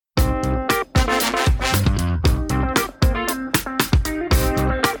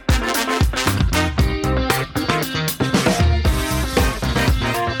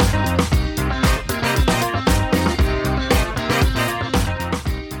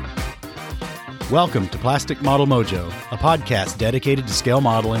Welcome to Plastic Model Mojo, a podcast dedicated to scale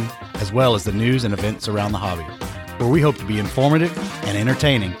modeling, as well as the news and events around the hobby, where we hope to be informative and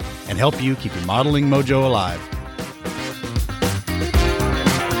entertaining and help you keep your modeling mojo alive.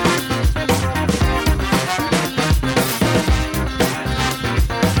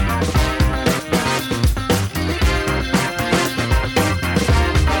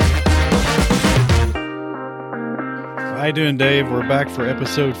 How you doing, Dave? We're back for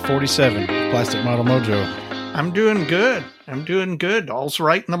episode 47 of Plastic Model Mojo. I'm doing good. All's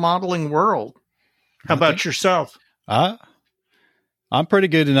right in the modeling world. How about yourself? I'm pretty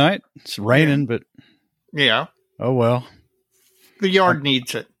good tonight. It's raining, but yeah. Oh well. The yard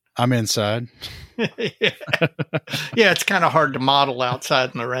needs it. I'm inside. Yeah, it's kind of hard to model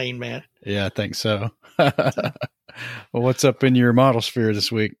outside in the rain, man. Yeah, I think so. Well, what's up in your model sphere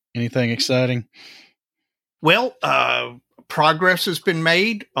this week? Anything exciting? Well, progress has been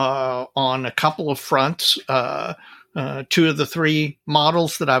made on a couple of fronts. Two of the three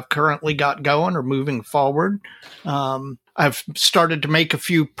models that I've currently got going are moving forward. I've started to make a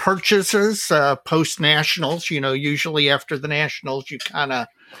few purchases post nationals. You know, usually after the nationals, you kind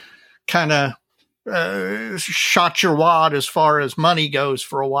of shot your wad as far as money goes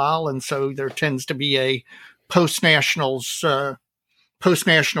for a while, and so there tends to be a post nationals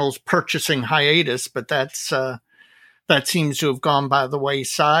purchasing hiatus, but that seems to have gone by the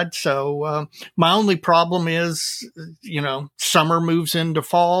wayside. So my only problem is, summer moves into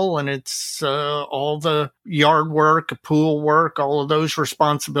fall, and it's all the yard work, pool work, all of those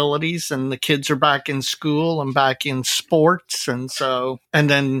responsibilities, and the kids are back in school and back in sports, and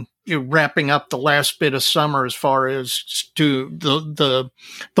then you're wrapping up the last bit of summer as far as to the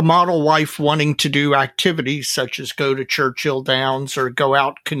model wife wanting to do activities such as go to Churchill Downs or go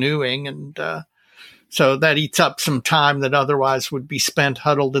out canoeing. And so that eats up some time that otherwise would be spent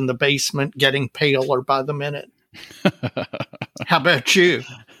huddled in the basement getting paler by the minute. How about you?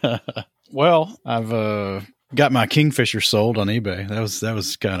 Well, I've got my Kingfisher sold on eBay. That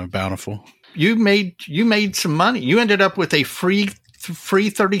was kind of bountiful. You made some money. You ended up with a free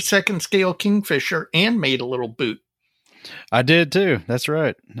 32nd scale Kingfisher and made a little boot. I did too. That's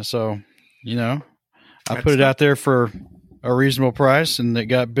right. So, I put it out there for a reasonable price, and it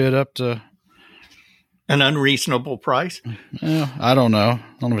got bid up to an unreasonable price. Well, I don't know. I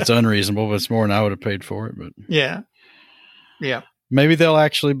don't know if it's unreasonable, but it's more than I would have paid for it. But yeah. Maybe they'll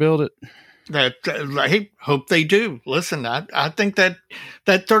actually build it. I hope they do. Listen, I think that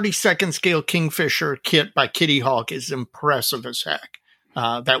 32nd scale Kingfisher kit by Kitty Hawk is impressive as heck.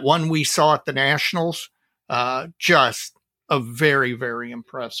 That one we saw at the Nationals, just a very, very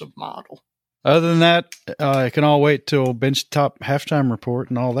impressive model. Other than that, it can all wait till Benchtop halftime report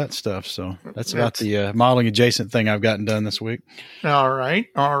and all that stuff. So that's about the modeling adjacent thing I've gotten done this week. All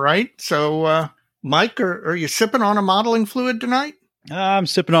right. So, Mike, are you sipping on a modeling fluid tonight? I'm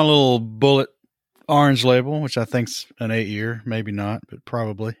sipping on a little Bullet Orange Label, which I think's an 8-year, maybe not, but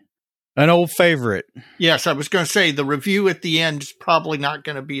probably an old favorite. Yes, I was going to say the review at the end is probably not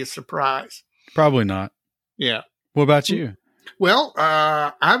going to be a surprise. Probably not. Yeah. What about you? Well,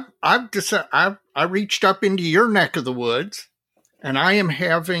 I've decided I reached up into your neck of the woods, and I am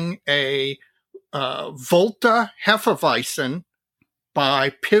having a Volta Hefeweizen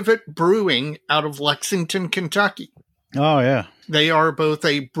by Pivot Brewing out of Lexington, Kentucky. Oh, yeah. They are both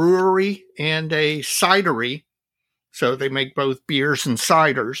a brewery and a cidery, so they make both beers and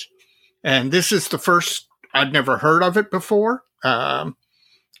ciders. And this is the first, I'd never heard of it before. This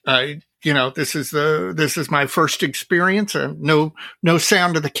is my first experience, and no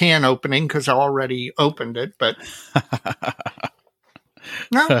sound of the can opening because I already opened it. But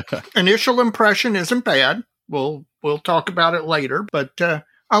no, initial impression isn't bad. We'll talk about it later, but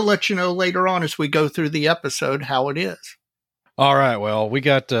I'll let you know later on as we go through the episode how it is. All right. Well, we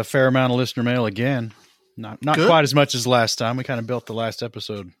got a fair amount of listener mail again. Not quite as much as last time. We kind of built the last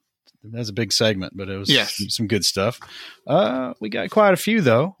episode. That's a big segment, but it was some good stuff. We got quite a few,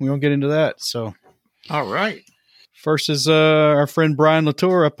 though. We won't get into that. So, all right. First is our friend Brian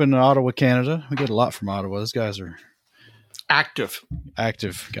Latour up in Ottawa, Canada. We get a lot from Ottawa. Those guys are active.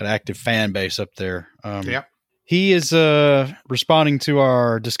 Got an active fan base up there. Yeah. He is responding to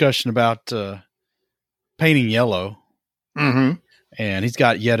our discussion about painting yellow. Mm-hmm. And he's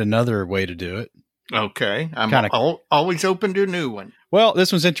got yet another way to do it. Okay. I'm always open to a new one. Well,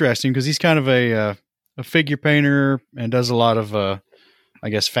 this one's interesting because he's kind of a figure painter and does a lot of,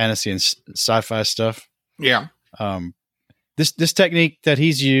 fantasy and sci-fi stuff. Yeah. This technique that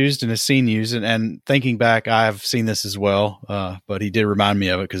he's used and has seen used, and thinking back, I've seen this as well, but he did remind me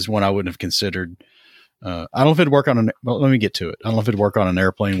of it because one I wouldn't have considered I don't know if it'd work on let me get to it. I don't know if it'd work on an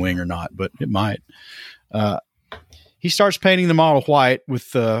airplane wing or not, but it might. He starts painting the model white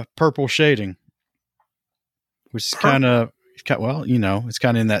with purple shading, which is kind of, well, it's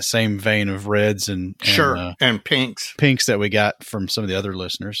kind of in that same vein of reds and pinks that we got from some of the other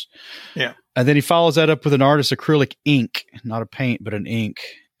listeners. Yeah. And then he follows that up with an artist acrylic ink, not a paint, but an ink.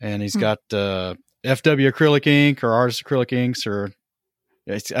 And he's got FW acrylic ink or artist acrylic inks, or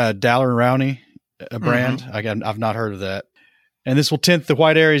it's Daler and Rowney, a brand. I've not heard of that. And this will tint the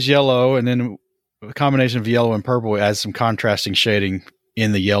white areas yellow, and then a combination of yellow and purple adds some contrasting shading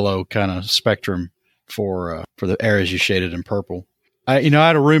in the yellow kind of spectrum for the areas you shaded in purple. I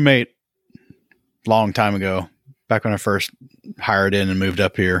had a roommate long time ago, back when I first hired in and moved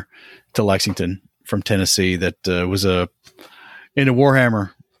up here to Lexington from Tennessee, that was into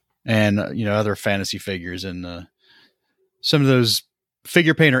Warhammer and other fantasy figures, and some of those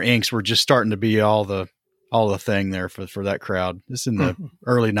figure painter inks were just starting to be all the thing there for that crowd. This is in the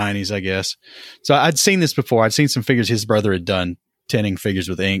early 90s, I guess. So I'd seen this before. I'd seen some figures his brother had done, tinting figures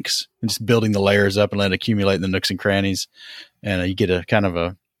with inks and just building the layers up and let it accumulate in the nooks and crannies. And you get a kind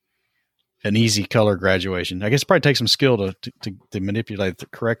of an easy color graduation. I guess it probably takes some skill to manipulate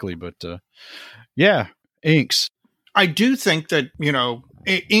it correctly, but yeah, inks. I do think that,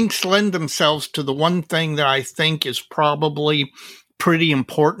 inks lend themselves to the one thing that I think is probably pretty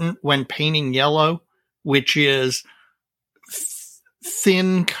important when painting yellow, which is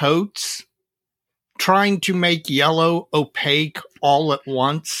thin coats. Trying to make yellow opaque all at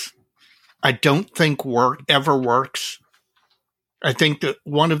once, I don't think ever works. I think that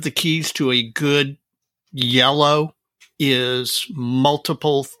one of the keys to a good yellow is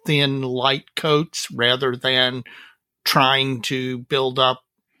multiple thin light coats rather than trying to build up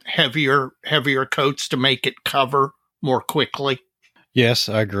heavier coats to make it cover more quickly. Yes,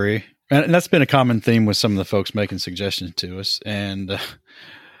 I agree. And that's been a common theme with some of the folks making suggestions to us. And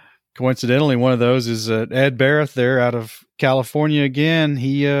coincidentally, one of those is Ed Barrett there out of California again.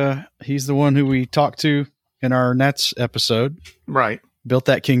 He's the one who we talked to in our Nets episode. Right. Built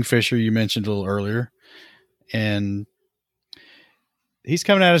that Kingfisher you mentioned a little earlier. And he's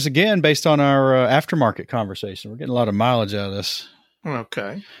coming at us again based on our aftermarket conversation. We're getting a lot of mileage out of this.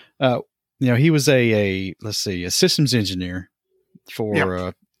 Okay. He was a systems engineer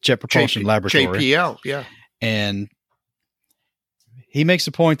for Jet Propulsion Laboratory. JPL, yeah. And he makes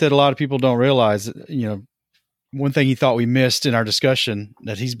a point that a lot of people don't realize. One thing he thought we missed in our discussion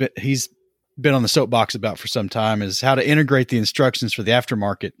that he's been on the soapbox about for some time is how to integrate the instructions for the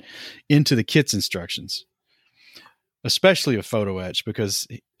aftermarket into the kit's instructions, especially a photo etch, because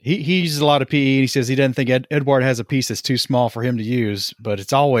he uses a lot of PE, and he says he doesn't think Eduard has a piece that's too small for him to use, but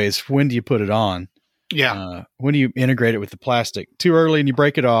it's always, when do you put it on? Yeah. When do you integrate it with the plastic? Too early and you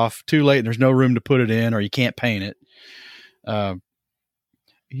break it off, too late and there's no room to put it in, or you can't paint it.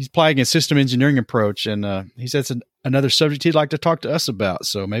 He's applying a system engineering approach, and he says another subject he'd like to talk to us about.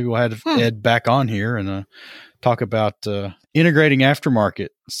 So maybe we'll have Ed back on here and talk about integrating aftermarket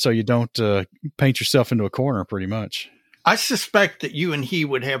so you don't paint yourself into a corner pretty much. I suspect that you and he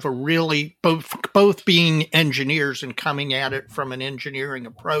would have a really, both being engineers and coming at it from an engineering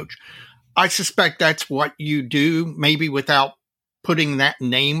approach, I suspect that's what you do, maybe without putting that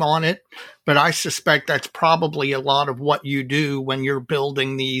name on it. But I suspect that's probably a lot of what you do when you're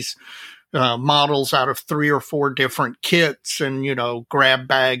building these models out of 3 or 4 different kits and, grab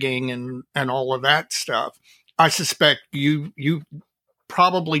bagging and all of that stuff. I suspect you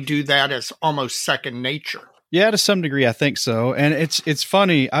probably do that as almost second nature. Yeah, to some degree, I think so. And it's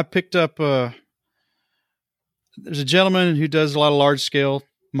funny. I picked up, there's a gentleman who does a lot of large scale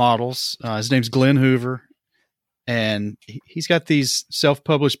models. His name's Glenn Hoover, and he's got these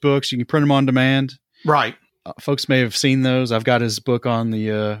self-published books. You can print them on demand. Right. Folks may have seen those. I've got his book on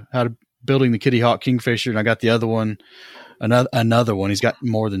the how to building the Kitty Hawk Kingfisher, and I got the other one, another one. He's got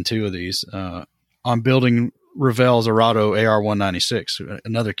more than 2 of these on building Revell's Arado AR-196,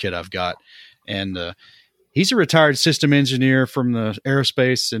 another kit I've got. And he's a retired system engineer from the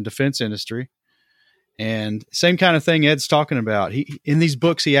aerospace and defense industry. And same kind of thing Ed's talking about. In these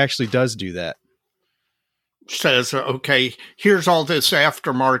books, he actually does do that. Says, okay, here's all this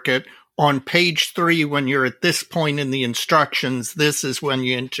aftermarket. On page 3, when you're at this point in the instructions, this is when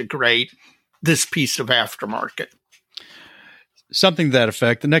you integrate this piece of aftermarket. Something to that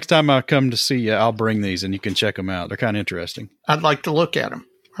effect. The next time I come to see you, I'll bring these and you can check them out. They're kind of interesting. I'd like to look at them.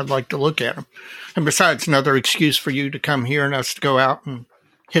 And besides, another excuse for you to come here and us to go out and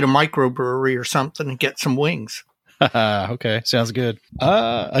hit a microbrewery or something and get some wings. Okay, sounds good.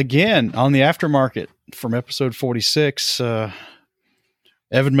 Again, on the aftermarket from episode 46,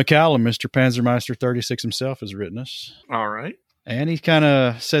 Evan McCallum, Mr. Panzermeister 36 himself, has written us. All right. And he kind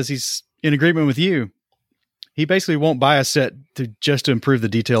of says he's in agreement with you. He basically won't buy a set just to improve the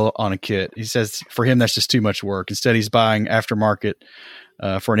detail on a kit. He says for him, that's just too much work. Instead, he's buying aftermarket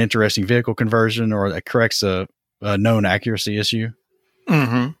for an interesting vehicle conversion or that corrects a known accuracy issue.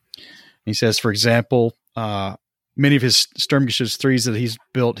 Mm-hmm. He says, for example, many of his Sturmgeschütz 3s that he's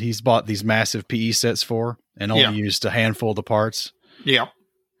built, he's bought these massive PE sets for and only used a handful of the parts. Yeah.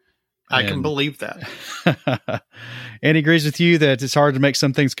 I can believe that. And he agrees with you that it's hard to make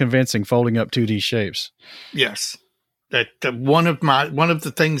some things convincing folding up 2D shapes. Yes. That one of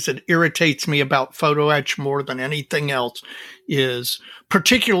the things that irritates me about photo etch more than anything else is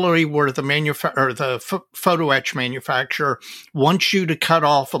particularly where the photo etch manufacturer wants you to cut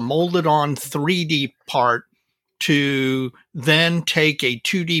off a molded on 3D part to then take a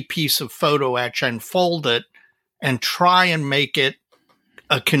 2D piece of photo etch and fold it and try and make it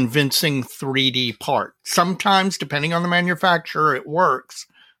a convincing 3D part. Sometimes, depending on the manufacturer, it works,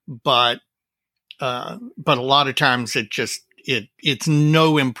 but a lot of times it's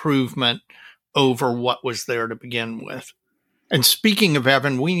no improvement over what was there to begin with. And speaking of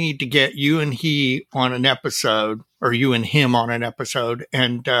Evan, we need to get you and him on an episode,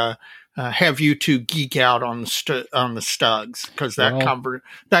 and have you two geek out on the studs, because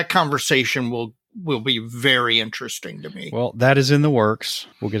that conversation will be very interesting to me. Well, that is in the works.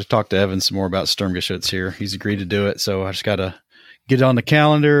 We'll get to talk to Evan some more about Sturmgeschütz here. He's agreed to do it, so I just got to get it on the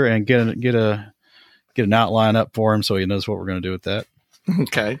calendar and get an outline up for him so he knows what we're going to do with that.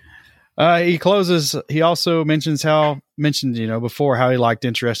 Okay. He closes. He also mentioned before how he liked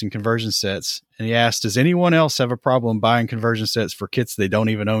interesting conversion sets, and he asked, "Does anyone else have a problem buying conversion sets for kits they don't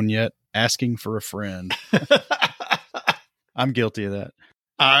even own yet? Asking for a friend." I'm guilty of that.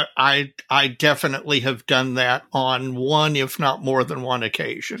 I definitely have done that on one, if not more than one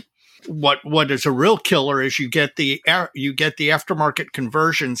occasion. What is a real killer is you get the aftermarket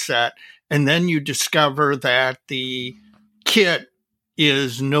conversion set, and then you discover that the kit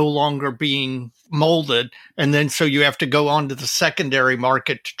is no longer being molded, and then so you have to go onto the secondary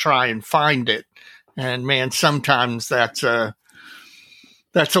market to try and find it. And man, sometimes that's a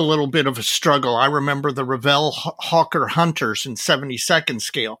little bit of a struggle. I remember the Revell Hawker Hunters in 72nd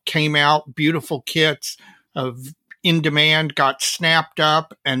scale came out, beautiful kits of in demand, got snapped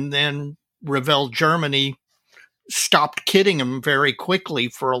up, and then Revell Germany stopped kitting them very quickly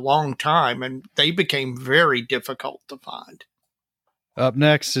for a long time, and they became very difficult to find. Up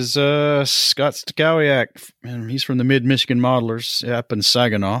next is Scott Stakowiak, and he's from the Mid-Michigan Modelers up in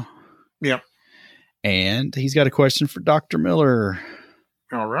Saginaw. Yep. And he's got a question for Dr. Miller.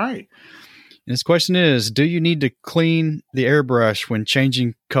 All right. And his question is, do you need to clean the airbrush when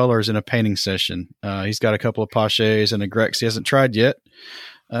changing colors in a painting session? He's got a couple of Pachets and a Grex he hasn't tried yet.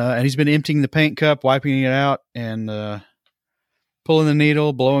 And he's been emptying the paint cup, wiping it out, and pulling the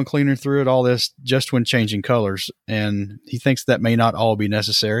needle, blowing cleaner through it, all this just when changing colors. And he thinks that may not all be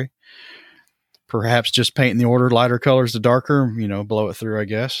necessary. Perhaps just painting the order lighter colors to darker, blow it through, I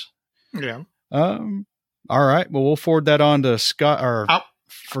guess. Yeah. All right. Well, we'll forward that on to Scott or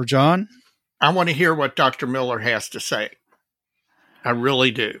for John. I want to hear what Dr. Miller has to say. I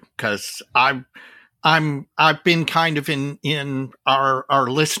really do, because I've been kind of in our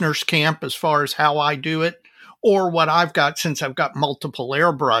listeners' camp as far as how I do it, or what I've got. Since I've got multiple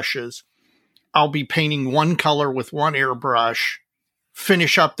airbrushes, I'll be painting one color with one airbrush,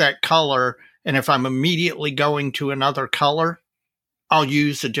 finish up that color, and if I'm immediately going to another color, I'll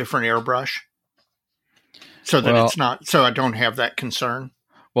use a different airbrush so that so I don't have that concern.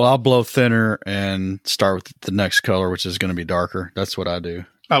 Well, I'll blow thinner and start with the next color, which is going to be darker. That's what I do.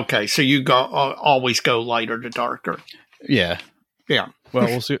 Okay, so you always go lighter to darker. Yeah. Yeah. Well,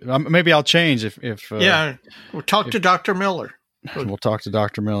 we'll see. Maybe I'll change if yeah. We'll talk to Dr. Miller. We'll talk to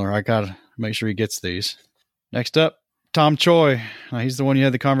Dr. Miller. I got to make sure he gets these. Next up, Tom Choi. He's the one you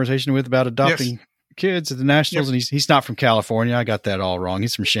had the conversation with about adopting kids at the Nationals, and he's not from California. I got that all wrong.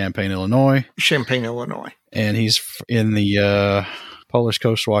 He's from Champaign, Illinois. And he's in the Polish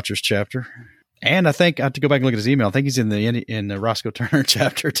Coast Watchers chapter. And I think I have to go back and look at his email. I think he's in the Roscoe Turner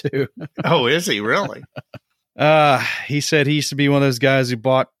chapter too. Oh, is he really? He said he used to be one of those guys who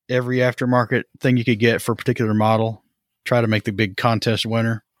bought every aftermarket thing you could get for a particular model, try to make the big contest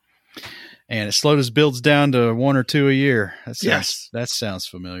winner. And it slowed his builds down to one or two a year. That sounds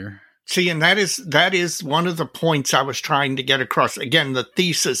familiar. See, and that is one of the points I was trying to get across. Again, the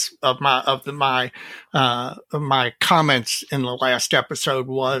thesis of my comments in the last episode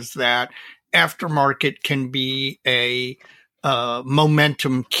was that aftermarket can be a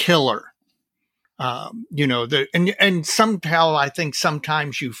momentum killer. And somehow I think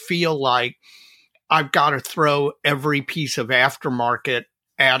sometimes you feel like I've got to throw every piece of aftermarket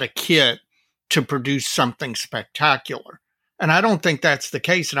at a kit to produce something spectacular. And I don't think that's the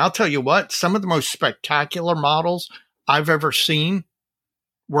case. And I'll tell you what, some of the most spectacular models I've ever seen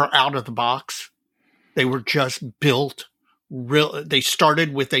were out of the box. They were just built they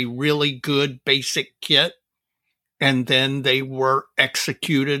started with a really good basic kit, and then they were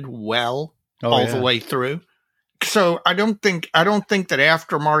executed well the way through. So I don't think that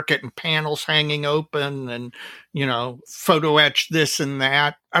aftermarket and panels hanging open and, photo etch this and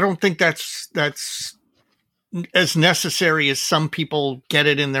that, I don't think that's as necessary as some people get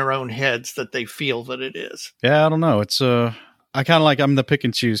it in their own heads that they feel that it is. Yeah, I don't know. It's I kind of like, I'm the pick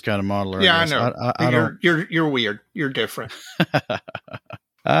and choose kind of modeler. Yeah, I know. I don't. You're weird. You're different.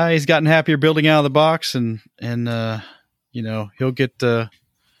 He's gotten happier building out of the box, and he'll get the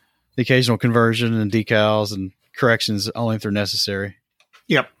occasional conversion and decals and corrections only if they're necessary.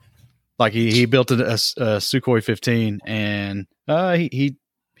 Yep. Like he built a Sukhoi 15, and he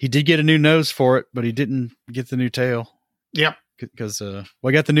did get a new nose for it, but he didn't get the new tail. Yep. Because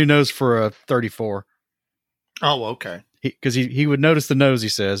I got the new nose for a 34. Oh, okay. Because he would notice the nose, he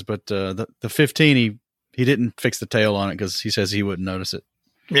says, but the 15 he didn't fix the tail on it because he says he wouldn't notice it.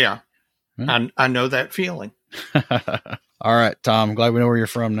 Yeah. I know that feeling. All right, Tom. I'm glad we know where you're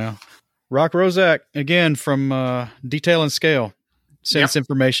from now. Rock Rozak, again, from Detail and Scale, sent us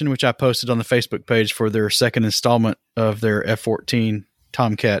information, which I posted on the Facebook page for their second installment of their F-14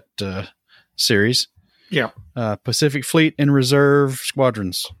 Tomcat series. Yeah. Pacific Fleet and Reserve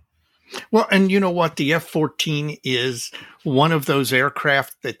Squadrons. Well, and you know what? The F-14 is one of those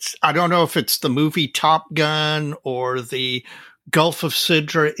aircraft that's, I don't know if it's the movie Top Gun or the Gulf of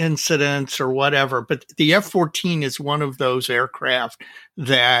Sidra incidents or whatever, but the F-14 is one of those aircraft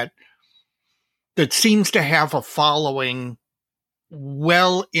that seems to have a following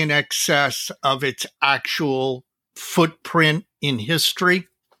well in excess of its actual footprint in history.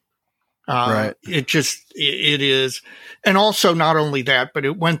 Right. It is. And also not only that, but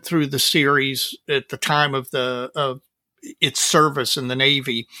it went through the series at the time of its service in the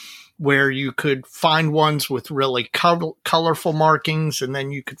Navy, where you could find ones with really colorful markings, and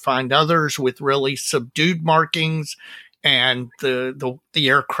then you could find others with really subdued markings. And the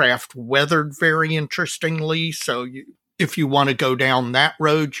aircraft weathered very interestingly. So if you want to go down that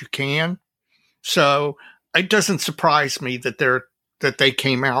road, you can. So it doesn't surprise me that they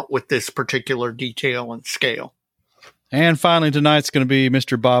came out with this particular detail and scale. And finally, tonight's going to be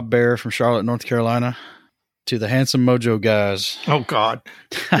Mr. Bob Bear from Charlotte, North Carolina, to the Handsome Mojo guys. Oh, God.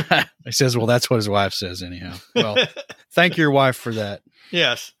 He says, well, that's what his wife says anyhow. Well, thank your wife for that.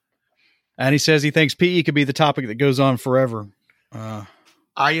 Yes. And he says he thinks PE could be the topic that goes on forever. I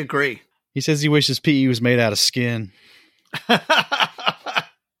agree. He says he wishes PE was made out of skin.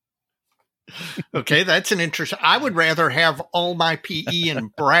 Okay, that's an interesting. I would rather have all my PE in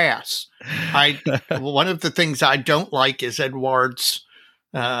brass. One of the things I don't like is Edwards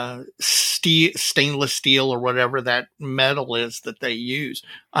stainless steel or whatever that metal is that they use.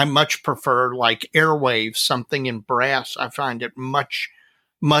 I much prefer like Airwaves, something in brass. I find it much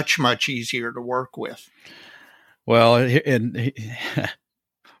easier to work with. Well,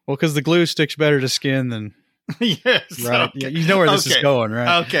 because the glue sticks better to skin than. Yes. Right. Okay. You know where this is going,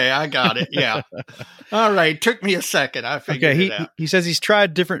 right? Okay, I got it. Yeah. All right. Took me a second. I figured it out. He says he's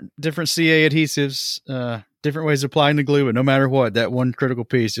tried different CA adhesives, different ways of applying the glue, but no matter what, that one critical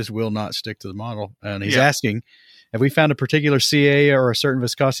piece just will not stick to the model. And he's asking, have we found a particular CA or a certain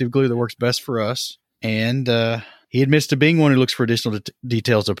viscosity of glue that works best for us? And he admits to being one who looks for additional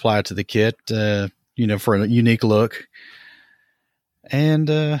details to apply to the kit, for a unique look.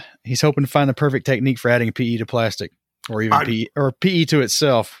 And he's hoping to find the perfect technique for adding PE to plastic, or even PE to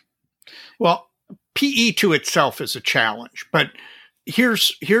itself. Well, PE to itself is a challenge, but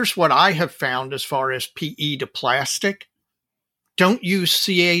here's what I have found as far as PE to plastic. Don't use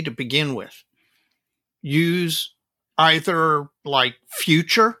CA to begin with. Use either like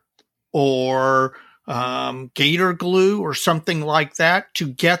Future or Gator glue or something like that to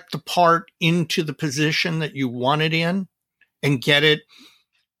get the part into the position that you want it in and get it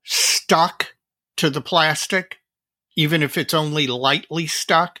stuck to the plastic, even if it's only lightly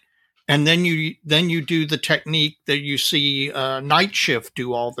stuck. And then you do the technique that you see Night Shift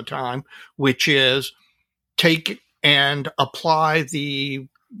do all the time, which is take and apply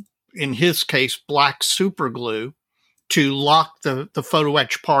in his case, black super glue to lock the photo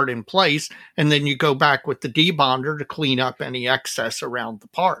etch part in place. And then you go back with the debonder to clean up any excess around the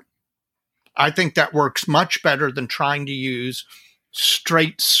part. I think that works much better than trying to use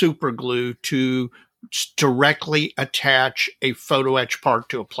straight super glue to directly attach a photo etch part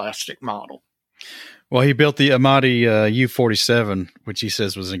to a plastic model. Well, he built the Amati U47, which he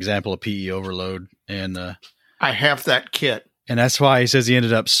says was an example of PE overload. And I have that kit. And that's why he says he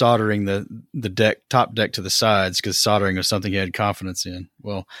ended up soldering the top deck to the sides, because soldering was something he had confidence in.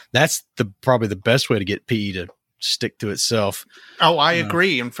 Well, that's probably the best way to get PE to stick to itself. Oh, I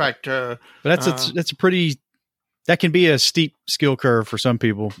agree. In fact, but that's a pretty, that can be a steep skill curve for some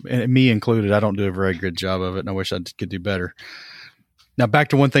people, and me included. I don't do a very good job of it, and I wish I could do better. Now, back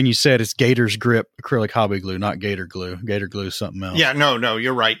to one thing you said, it's Gator's Grip acrylic hobby glue, not Gator glue. Gator glue is something else. Yeah, no,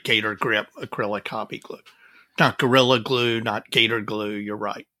 you're right. Gator Grip acrylic hobby glue. Not Gorilla Glue, not Gator Glue. You're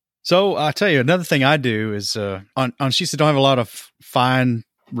right. So I'll tell you, another thing I do is on sheets that don't have a lot of fine,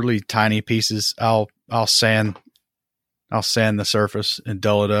 really tiny pieces, I'll sand the surface and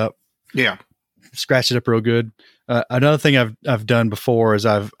dull it up. Yeah. Scratch it up real good. Another thing I've done before is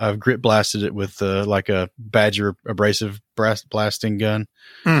I've grit blasted it with like a Badger abrasive blasting gun.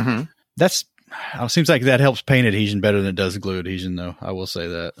 Mm-hmm. It seems like that helps paint adhesion better than it does glue adhesion, though. I will say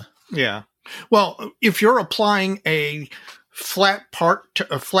that. Yeah. Well, if you're applying a flat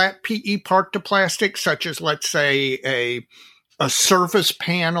PE part to plastic, such as, let's say, a surface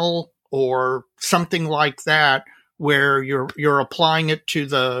panel or something like that, where you're applying it to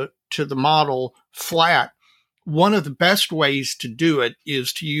the model flat, one of the best ways to do it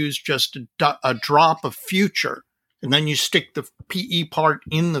is to use just a drop of future, and then you stick the PE part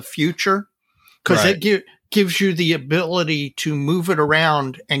in the future, because it gives you the ability to move it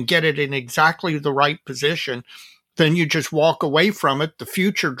around and get it in exactly the right position. Then you just walk away from it. The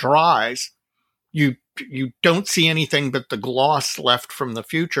future dries. You don't see anything but the gloss left from the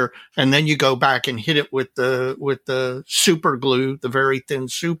future. And then you go back and hit it with the super glue, the very thin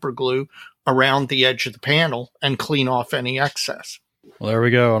super glue around the edge of the panel, and clean off any excess. Well, there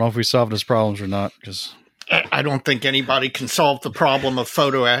we go. I don't know if we solved his problems or not, because I don't think anybody can solve the problem of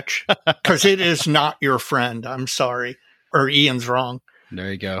photo etch, because it is not your friend. I'm sorry. Or Ian's wrong.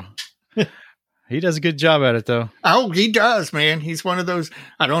 There you go. He does a good job at it, though. Oh, he does, man. He's one of those.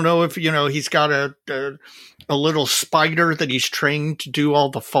 I don't know if, he's got a little spider that he's trained to do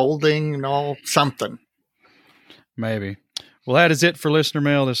all the folding and all something. Maybe. Well, that is it for listener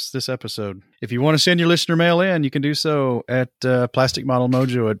mail this episode. If you want to send your listener mail in, you can do so at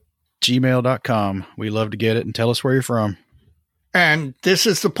plasticmodelmojo@gmail.com. We love to get it, and tell us where you're from. And this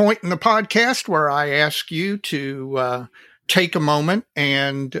is the point in the podcast where I ask you to take a moment,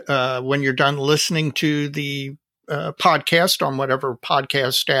 and when you're done listening to the podcast on whatever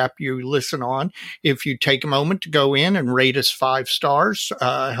podcast app you listen on, if you take a moment to go in and rate us 5 stars,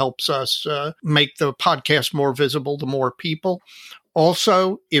 helps us make the podcast more visible to more people.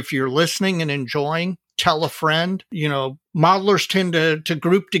 Also, if you're listening and enjoying, tell a friend. Modelers tend to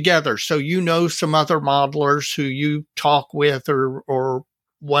group together, so some other modelers who you talk with or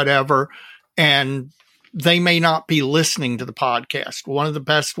whatever, and they may not be listening to the podcast. One of the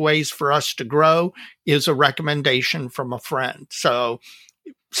best ways for us to grow is a recommendation from a friend. So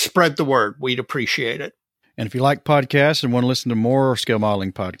spread the word. We'd appreciate it. And if you like podcasts and want to listen to more scale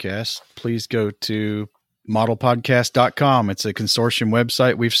modeling podcasts, please go to modelpodcast.com. It's a consortium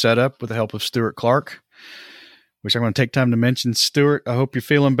website we've set up with the help of Stuart Clark, which I'm going to take time to mention. Stuart, I hope you're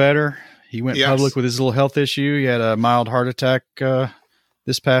feeling better. He went public with his little health issue. He had a mild heart attack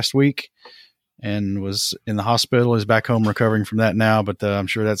this past week and was in the hospital. He's back home recovering from that now, but I'm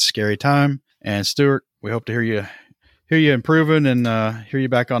sure that's a scary time. And Stuart, we hope to hear you improving and hear you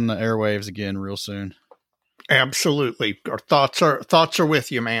back on the airwaves again real soon. Absolutely. Our thoughts are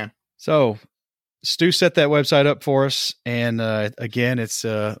with you, man. So Stu set that website up for us. And again, it's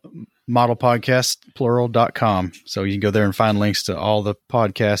modelpodcastplural.com. So you can go there and find links to all the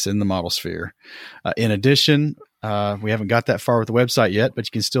podcasts in the model sphere. In addition, we haven't got that far with the website yet, but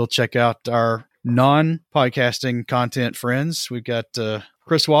you can still check out our non-podcasting content friends. We've got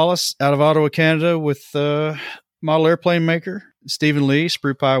Chris Wallace out of Ottawa, Canada, with Model Airplane Maker. Stephen Lee,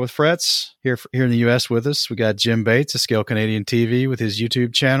 Sprue Pie with Frets, here in the U.S. with us. We got Jim Bates of Scale Canadian TV with his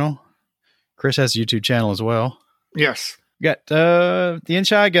YouTube channel. Chris has a YouTube channel as well. Yes. We got the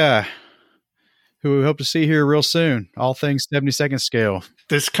Inchai guy, who we hope to see here real soon. All things 72nd scale.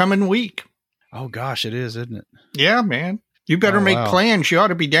 This coming week. Oh, gosh, it is, isn't it? Yeah, man. You better make plans. You ought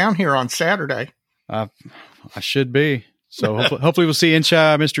to be down here on Saturday. I should be. So hopefully we'll see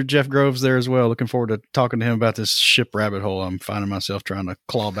Inchai, Mr. Jeff Groves there as well. Looking forward to talking to him about this ship rabbit hole I'm finding myself trying to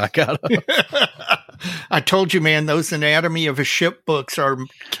claw back out of. I told you, man, those Anatomy of a Ship books are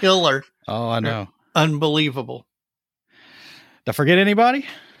killer. Oh, I know. Unbelievable. Did I forget anybody?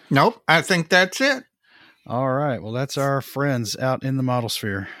 Nope. I think that's it. All right. Well, that's our friends out in the model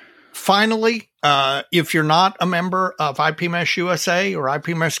sphere. Finally, if you're not a member of IPMS USA or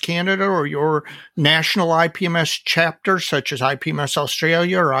IPMS Canada or your national IPMS chapter, such as IPMS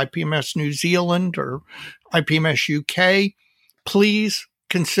Australia or IPMS New Zealand or IPMS UK, please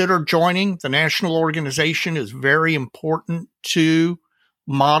consider joining. The national organization is very important to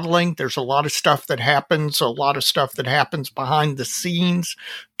modeling. There's a lot of stuff that happens behind the scenes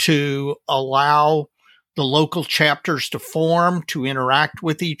to allow the local chapters to form, to interact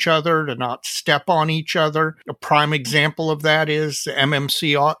with each other, to not step on each other. A prime example of that is the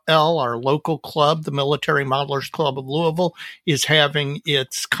MMCL, our local club, the Military Modelers Club of Louisville, is having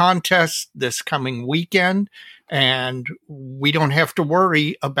its contest this coming weekend, and we don't have to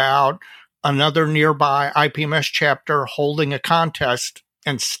worry about another nearby IPMS chapter holding a contest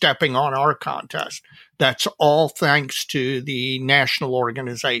and stepping on our contest. That's all thanks to the national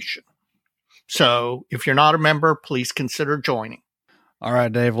organization. So if you're not a member, please consider joining. All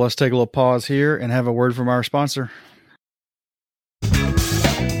right, Dave, let's take a little pause here and have a word from our sponsor.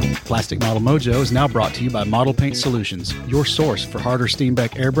 Plastic Model Mojo is now brought to you by Model Paint Solutions, your source for Harder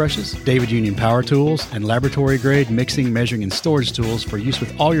Steenbeck airbrushes, David Union power tools, and laboratory-grade mixing, measuring, and storage tools for use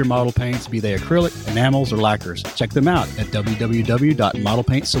with all your model paints, be they acrylic, enamels, or lacquers. Check them out at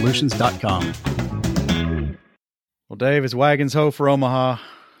www.modelpaintsolutions.com. Well, Dave, it's wagons ho for Omaha.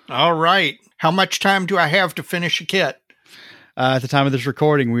 All right. How much time do I have to finish a kit? At the time of this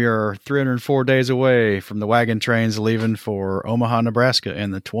recording, we are 304 days away from the wagon trains leaving for Omaha, Nebraska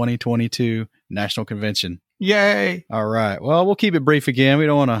in the 2022 National Convention. Yay. All right. Well, we'll keep it brief again. We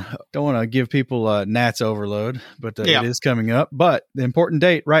don't want to give people Nats overload, but It is coming up. But the important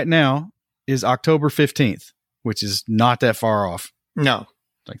date right now is October 15th, which is not that far off. No.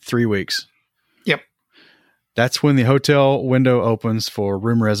 Like 3 weeks. Yep. That's when the hotel window opens for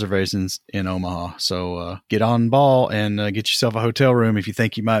room reservations in Omaha. So get on ball and get yourself a hotel room if you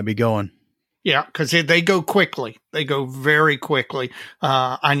think you might be going. Yeah, because they go quickly. They go very quickly.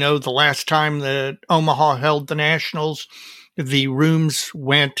 I know the last time that Omaha held the Nationals, the rooms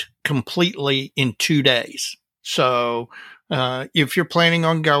went completely in 2 days. So if you're planning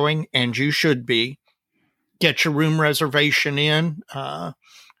on going, and you should be, get your room reservation in.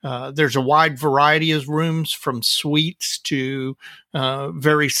 There's a wide variety of rooms from suites to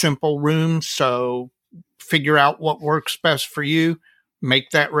very simple rooms. So figure out what works best for you. Make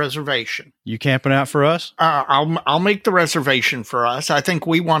that reservation. You camping out for us? I'll make the reservation for us. I think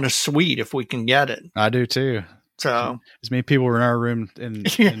we want a suite if we can get it. I do too. So as many people are in our room in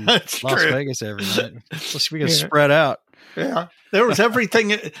Las Vegas every night. We can spread out. Yeah, there was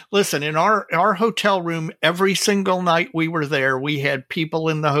everything. Listen, in our hotel room, every single night we were there, we had people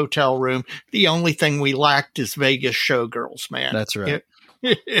in the hotel room. The only thing we lacked is Vegas showgirls, man. That's right.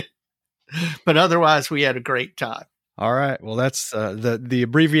 But otherwise, we had a great time. All right. Well, that's the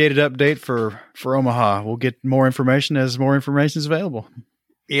abbreviated update for Omaha. We'll get more information as more information is available.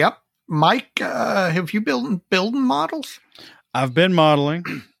 Yep. Mike, have you building models? I've been modeling.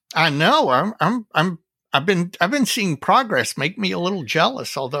 I know. I've been seeing progress. Make me a little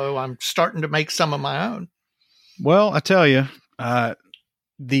jealous, although I'm starting to make some of my own. Well, I tell you,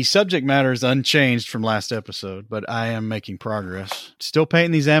 the subject matter is unchanged from last episode, but I am making progress. Still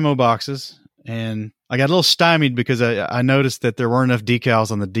painting these ammo boxes, and I got a little stymied because I noticed that there weren't enough decals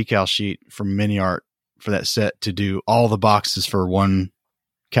on the decal sheet from Mini Art for that set to do all the boxes for one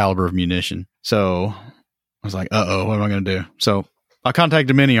caliber of munition. So I was like, uh-oh, what am I going to do? So I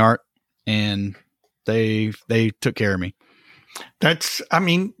contacted Mini Art, and they took care of me. That's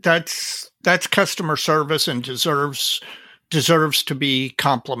customer service and deserves to be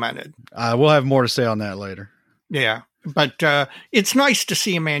complimented. We'll have more to say on that later. Yeah, but it's nice to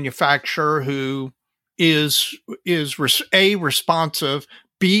see a manufacturer who is responsive,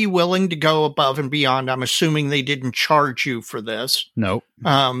 B, willing to go above and beyond. I'm assuming they didn't charge you for this. Nope.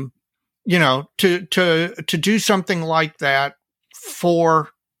 To do something like that for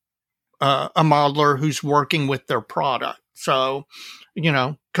a modeler who's working with their product. So,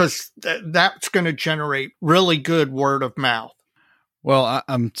 because that's going to generate really good word of mouth. Well,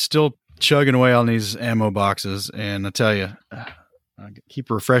 I'm still chugging away on these ammo boxes, and I tell you, I keep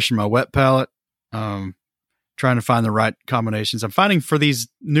refreshing my wet palette, trying to find the right combinations. I'm finding for these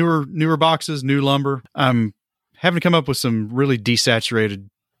newer boxes, new lumber, I'm having to come up with some really desaturated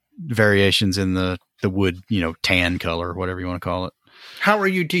variations in the wood, tan color, whatever you want to call it. How are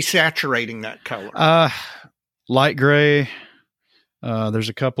you desaturating that color? Light gray. There's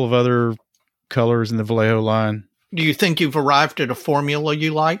a couple of other colors in the Vallejo line. Do you think you've arrived at a formula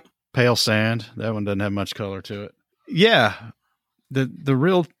you like? Pale sand. That one doesn't have much color to it. Yeah.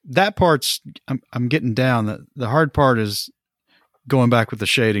 that part's I'm getting down. The hard part is going back with the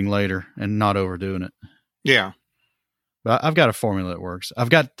shading later and not overdoing it. Yeah. But I've got a formula that works. I've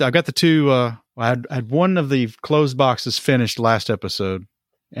got the two. I had one of the closed boxes finished last episode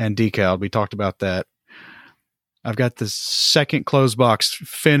and decaled. We talked about that. I've got the second closed box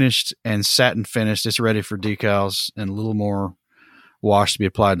finished and satin finished. It's ready for decals and a little more wash to be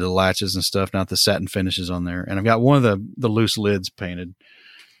applied to the latches and stuff. Now the satin finishes on there. And I've got one of the loose lids painted.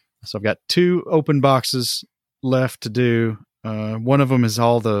 So I've got two open boxes left to do. One of them is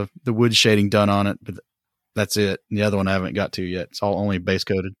all the wood shading done on it, but that's it. And the other one I haven't got to yet. It's all only base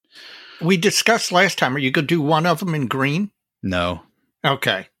coated. We discussed last time. Are you going to do one of them in green? No.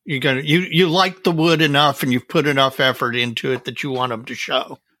 Okay. You like the wood enough and you've put enough effort into it that you want them to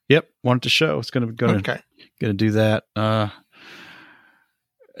show. Yep. Want it to show. It's going to do that.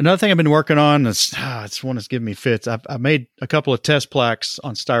 Another thing I've been working on is it's one that's giving me fits. I made a couple of test plaques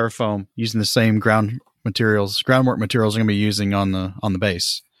on styrofoam using the same groundwork materials I'm going to be using on the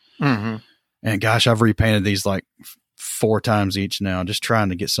base. Mm-hmm. And gosh, I've repainted these like 4 times each now, just trying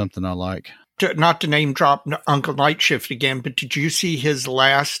to get something I like. Not to name drop Uncle Nightshift again, but did you see his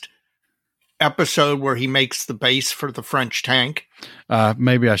last episode where he makes the base for the French tank?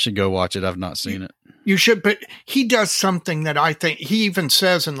 Maybe I should go watch it. I've not seen it. You should, but he does something that I think he even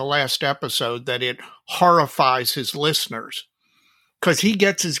says in the last episode that it horrifies his listeners because he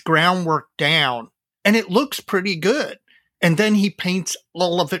gets his groundwork down and it looks pretty good. And then he paints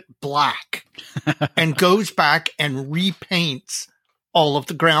all of it black and goes back and repaints all of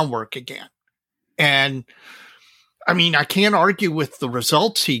the groundwork again. And I mean, I can't argue with the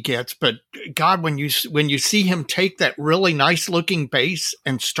results he gets, but God, when you see him take that really nice looking base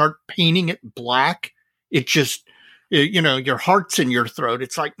and start painting it black, it just, your heart's in your throat.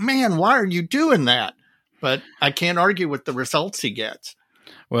 It's like, man, why are you doing that? But I can't argue with the results he gets.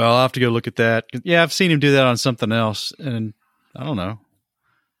 Well, I'll have to go look at that. Yeah, I've seen him do that on something else, and I don't know.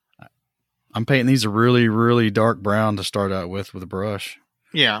 I'm painting these a really, really dark brown to start out with a brush.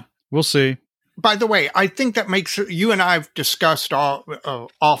 Yeah. We'll see. By the way, I think that makes you and I have discussed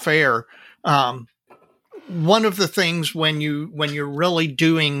off air. One of the things when you're really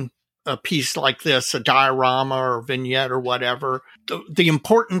doing a piece like this, a diorama or vignette or whatever, the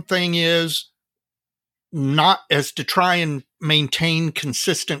important thing is not as to try and maintain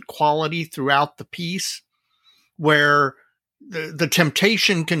consistent quality throughout the piece, where the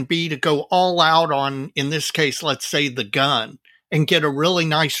temptation can be to go all out on, in this case, let's say the gun and get a really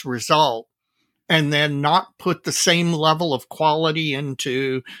nice result, and then not put the same level of quality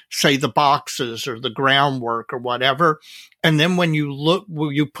into, say, the boxes or the groundwork or whatever. And then when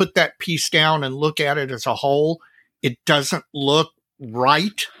you put that piece down and look at it as a whole, it doesn't look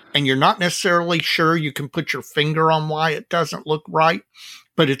right. And you're not necessarily sure you can put your finger on why it doesn't look right,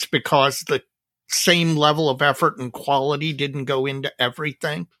 but it's because the same level of effort and quality didn't go into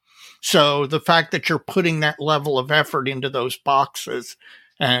everything. So the fact that you're putting that level of effort into those boxes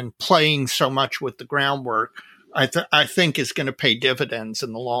and playing so much with the groundwork, I think is going to pay dividends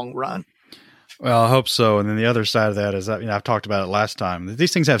in the long run. Well, I hope so. And then the other side of that is that, I've talked about it last time.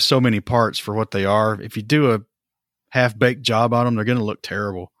 These things have so many parts for what they are. If you do a half-baked job on them, they're going to look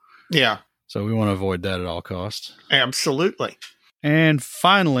terrible. Yeah. So we want to avoid that at all costs. Absolutely. And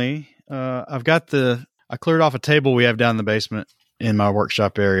finally, I cleared off a table we have down in the basement in my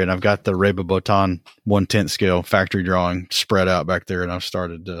workshop area, and I've got the Reba Botan 1/10 scale factory drawing spread out back there, and I've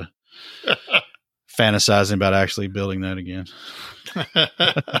started fantasizing about actually building that again.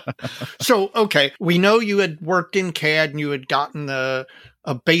 So, okay, we know you had worked in CAD and you had gotten a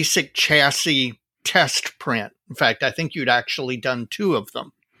basic chassis test print. In fact, I think you'd actually done 2 of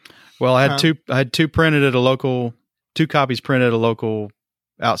them. Well, I had two printed at a local, 2 copies printed at a local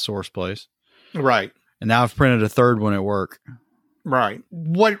outsource place. Right. And now I've printed a 3rd one at work. Right.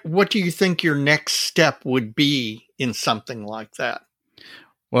 What do you think your next step would be in something like that?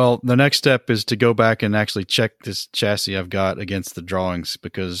 Well, the next step is to go back and actually check this chassis I've got against the drawings,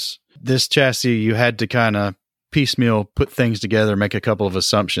 because this chassis, you had to kind of piecemeal put things together, make a couple of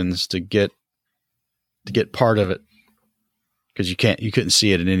assumptions to get part of it, because you couldn't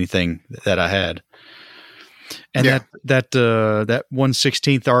see it in anything that I had. And yeah. that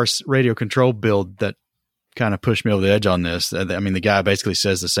 1/16 R radio control build that kind of pushed me over the edge on this. I mean, the guy basically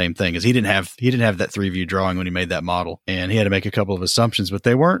says the same thing, is he didn't have that 3-view drawing when he made that model, and he had to make a couple of assumptions, but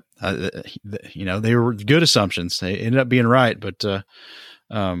they weren't, they were good assumptions. They ended up being right, but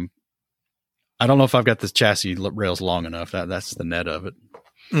I don't know if I've got this chassis rails long enough. That's the net of it.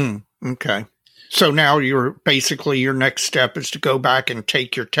 Okay. So now your next step is to go back and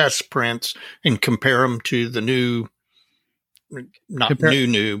take your test prints and compare them to the new not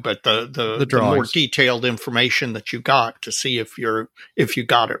new, but the more detailed information that you got to see if you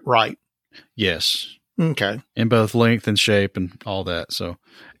got it right. Yes. Okay. In both length and shape and all that. So,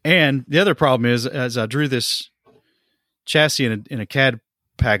 and the other problem is, as I drew this chassis in a CAD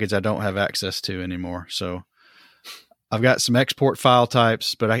package, I don't have access to anymore. So I've got some export file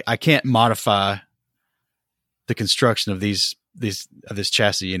types, but I can't modify the construction of this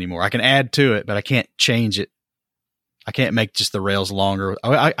chassis anymore. I can add to it, but I can't change it. I can't make just the rails longer.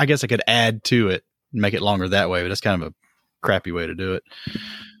 I guess I could add to it and make it longer that way, but that's kind of a crappy way to do it.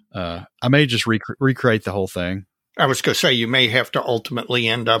 I may just recreate the whole thing. I was going to say, you may have to ultimately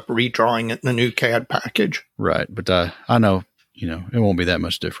end up redrawing it in the new CAD package. Right. But I know, it won't be that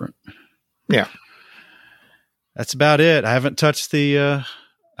much different. Yeah. That's about it. I haven't touched the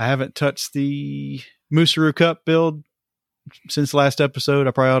Musaru Cup build since last episode.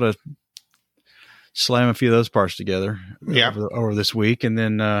 I probably ought to slam a few of those parts together over this week. And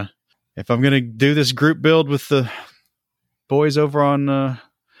then if I'm going to do this group build with the boys over on the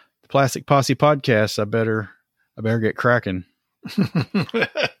Plastic Posse podcast, I better get cracking.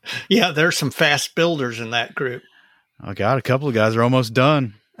 Yeah, there's some fast builders in that group. I got a couple of guys are almost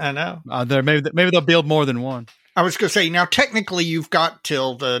done. I know. Maybe they'll build more than one. I was going to say, now technically you've got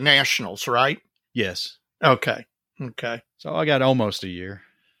till the Nationals, right? Yes. Okay. So I got almost a year.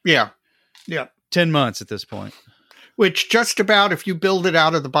 Yeah. 10 months at this point. Which just about, if you build it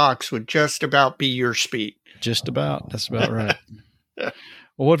out of the box, would just about be your speed. Just about. That's about right.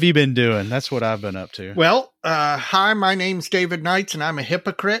 Well, what have you been doing? That's what I've been up to. Well, hi, my name's David Knights, and I'm a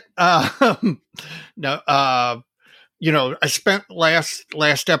hypocrite. I spent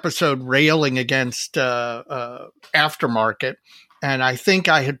last episode railing against aftermarket, and I think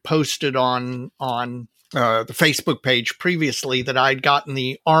I had posted on the Facebook page previously that I'd gotten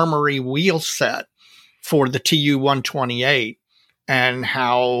the Armory wheel set for the TU-128, and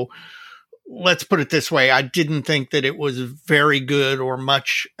how, let's put it this way, I didn't think that it was very good or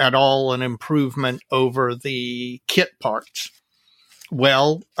much at all an improvement over the kit parts.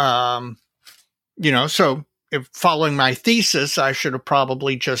 Well, so if following my thesis, I should have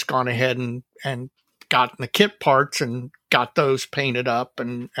probably just gone ahead and gotten the kit parts and got those painted up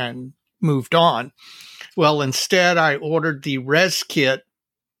and moved on. Well, instead, I ordered the res kit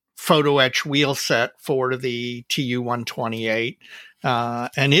photo etch wheel set for the TU-128.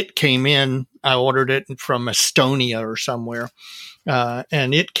 And it came in, I ordered it from Estonia or somewhere.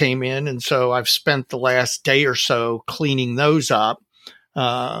 And it came in. And so I've spent the last day or so cleaning those up.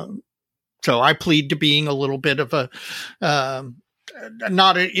 So I plead to being a little bit of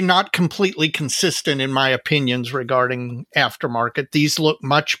not completely consistent in my opinions regarding aftermarket. These look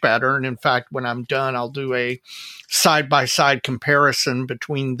much better. And in fact, when I'm done, I'll do a side-by-side comparison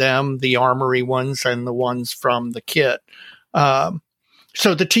between them, the Armory ones and the ones from the kit. So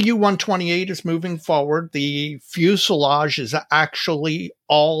the TU-128 is moving forward. The fuselage is actually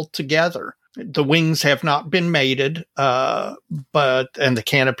all together. The wings have not been mated, and the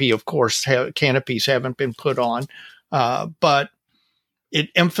canopy, of course, canopies haven't been put on. But it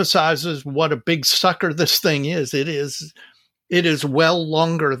emphasizes what a big sucker this thing is. It is well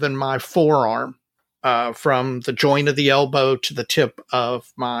longer than my forearm, from the joint of the elbow to the tip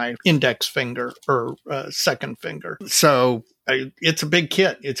of my index finger or second finger. So it's a big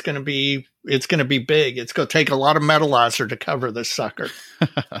kit. It's going to be big. It's going to take a lot of metallizer to cover this sucker.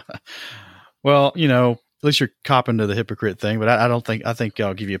 Well, at least you're copping to the hypocrite thing, but I think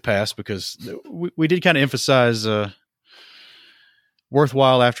I'll give you a pass because we did kind of emphasize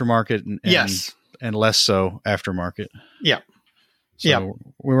worthwhile aftermarket and less so aftermarket. Yeah. So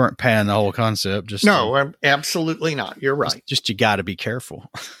we weren't panning the whole concept. Absolutely not. You're right. Just you got to be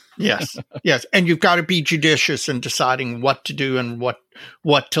careful. Yes. And you've got to be judicious in deciding what to do and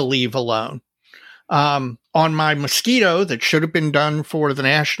what to leave alone. On my Mosquito that should have been done for the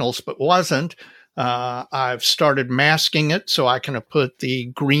Nationals but wasn't, I've started masking it so I can put the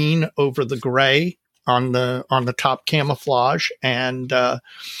green over the gray on the top camouflage, and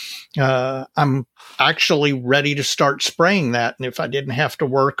I'm actually ready to start spraying that. And if I didn't have to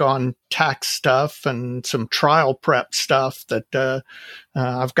work on tack stuff and some trial prep stuff that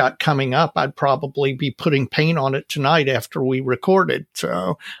I've got coming up, I'd probably be putting paint on it tonight after we recorded.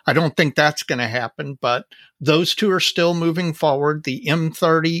 So I don't think that's going to happen, but those two are still moving forward. The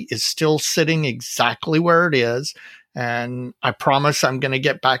M30 is still sitting exactly where it is. And I promise I'm going to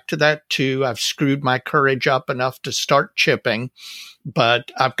get back to that too. I've screwed my courage up enough to start chipping,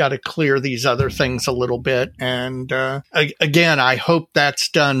 but I've got to clear these other things a little bit. And again, I hope that's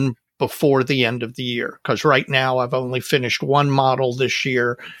done before the end of the year. Because right now I've only finished one model this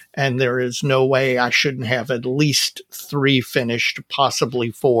year, and there is no way I shouldn't have at least 3 finished, possibly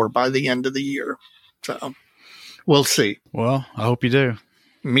 4 by the end of the year. So we'll see. Well, I hope you do.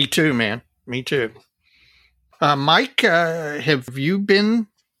 Me too, man. Me too. Mike, have you been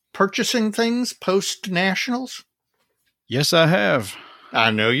purchasing things post-Nationals? Yes, I have.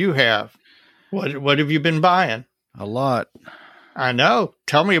 I know you have. What have you been buying? A lot. I know.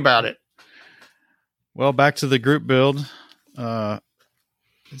 Tell me about it. Well, back to the group build.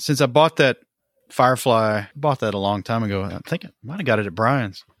 Since I bought that Firefly, bought that a long time ago. I think I might have got it at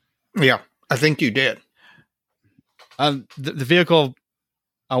Brian's. Yeah, I think you did. The vehicle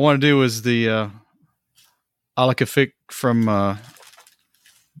I want to do was the Alakafik from.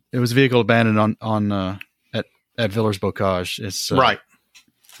 It was a vehicle abandoned on at Villers Bocage. It's right.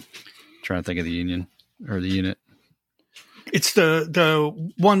 Trying to think of the unit. It's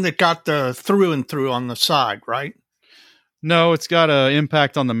the one that got the through and through on the side, right? No, it's got an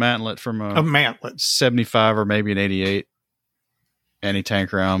impact on the mantlet from a mantlet 75 or maybe an 88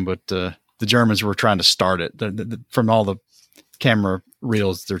 anti-tank round, but the Germans were trying to start it. From all the camera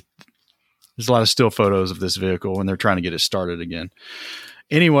reels, there's a lot of still photos of this vehicle when they're trying to get it started again.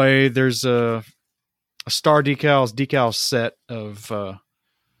 Anyway, there's a Star decal set of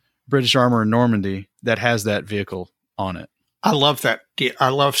British Armor in Normandy that has that vehicle on it. I love that. I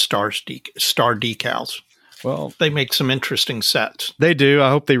love Star decals. Well, they make some interesting sets. They do. I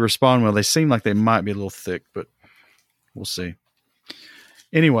hope they respond well. They seem like they might be a little thick, but we'll see.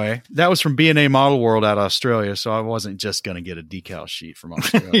 Anyway, that was from B&A Model World out of Australia, so I wasn't just going to get a decal sheet from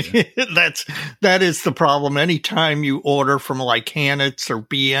Australia. That is the problem. Anytime you order from like Hanitz or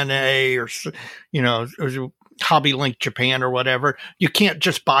B&A or or Hobby Link Japan or whatever, you can't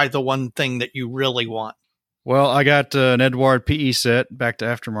just buy the one thing that you really want. Well, I got an Eduard PE set back to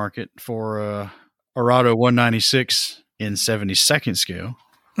aftermarket for Arado 196 in 72nd scale.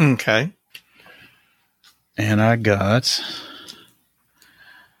 Okay. And I got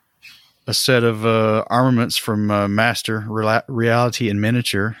a set of armaments from Master Reality and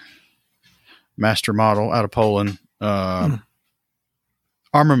Miniature, Master Model out of Poland.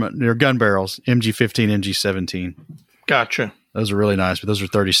 Armament, they're gun barrels, MG15, MG17. Gotcha. Those are really nice, but those are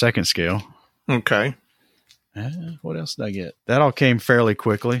 32nd scale. Okay. What else did I get? That all came fairly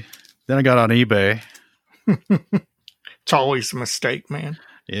quickly. Then I got on eBay. It's always a mistake, man.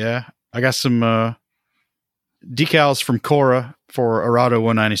 Yeah. I got some decals from Cora for Arado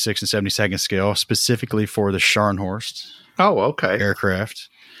 196 and 72nd scale, specifically for the Scharnhorst. Oh, okay. Aircraft.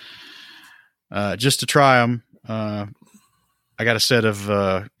 Just to try them, I got a set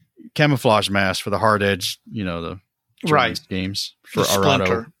of camouflage masks for the hard edge, the right games for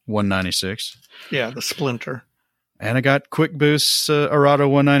Arado 196. Yeah, the Splinter. And I got Quick Boost Arado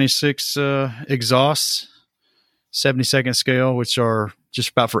 196 exhausts, 72nd scale, which are just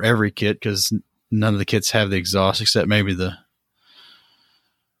about for every kit because none of the kits have the exhaust except maybe the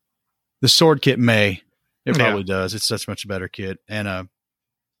sword kit may. It probably does. It's such a much better kit. And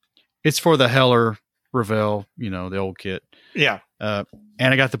it's for the Heller Revell, the old kit. Yeah. And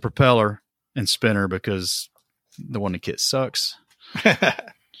I got the propeller and spinner because the one in the kit sucks.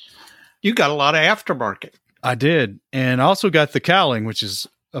 You got a lot of aftermarket. I did. And I also got the cowling, which is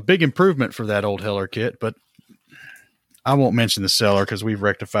a big improvement for that old Heller kit, but I won't mention the seller because we've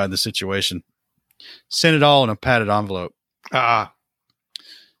rectified the situation. Sent it all in a padded envelope.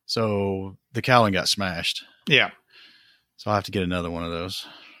 So the cowling got smashed. Yeah. So I'll have to get another one of those.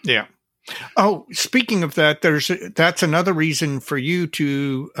 Yeah. Oh, speaking of that, that's another reason for you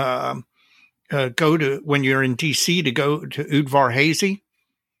to go to, when you're in DC, to go to Udvar-Hazy.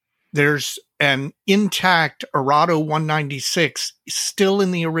 There's an intact Arado 196 still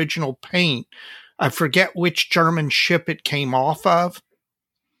in the original paint. I forget which German ship it came off of,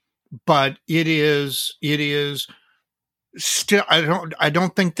 but it is still, I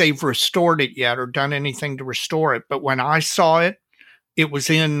don't think they've restored it yet or done anything to restore it. But when I saw it, it was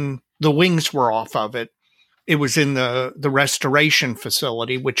in, the wings were off of it. It was in the restoration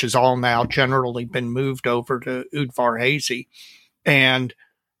facility, which has all now generally been moved over to Udvar-Hazy. And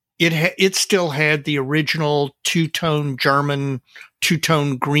it still had the original two-tone German,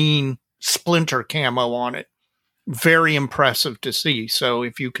 two-tone green Splinter camo on it. Very impressive to see. So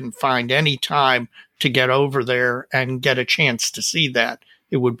if you can find any time to get over there and get a chance to see that,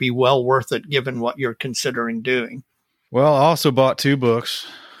 it would be well worth it given what you're considering doing. Well, I also bought 2 books.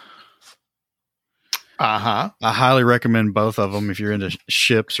 I highly recommend both of them if you're into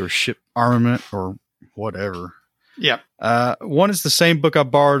ships or ship armament or whatever. Yep. One is the same book I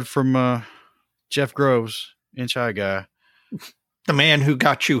borrowed from Jeff Groves, Inch High guy. The man who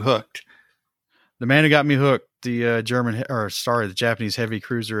got you hooked. The man who got me hooked. The the Japanese heavy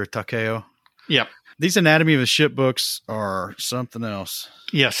cruiser Takeo. Yep. These Anatomy of a Ship books are something else.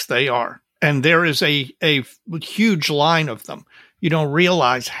 Yes, they are. And there is a huge line of them. You don't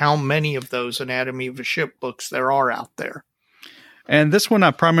realize how many of those Anatomy of a Ship books there are out there. And this one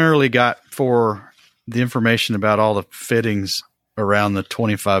I primarily got for the information about all the fittings around the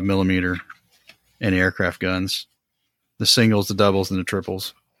 25 millimeter anti-aircraft guns. The singles, the doubles, and the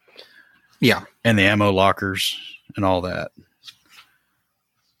triples. Yeah. And the ammo lockers and all that.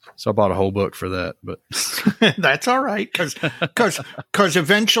 So I bought a whole book for that, but that's all right. Cause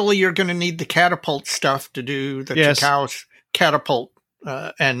eventually you're going to need the catapult stuff to do the Takao catapult,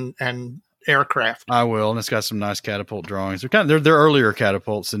 and aircraft. I will. And it's got some nice catapult drawings. They're earlier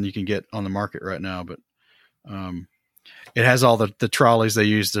catapults than you can get on the market right now, but, it has all the trolleys they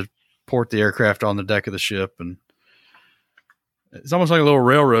use to port the aircraft on the deck of the ship, and it's almost like a little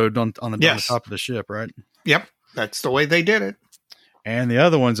railroad on the top of the ship, right? Yep. That's the way they did it. And the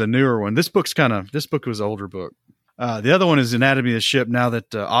other one's a newer one. This book was an older book. The other one is Anatomy of the Ship. Now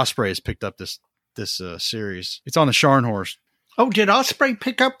that Osprey has picked up this series, it's on the Scharnhorst. Oh, did Osprey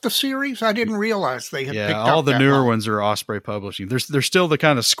pick up the series? I didn't realize they had picked up. Yeah, all the newer ones are Osprey Publishing. They're still the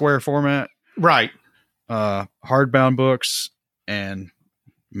kind of square format, right? Hardbound books, and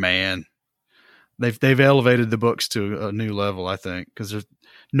man, they've elevated the books to a new level, I think, because there's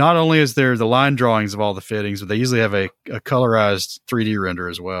not only is there the line drawings of all the fittings, but they usually have a colorized 3D render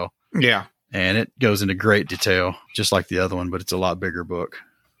as well. Yeah. And it goes into great detail, just like the other one, but it's a lot bigger book.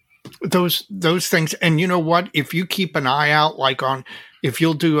 Those things. And you know what? If you keep an eye out, if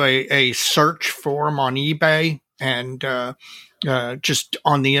you'll do a search for them on eBay and just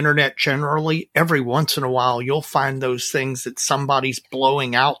on the internet generally, every once in a while, you'll find those things that somebody's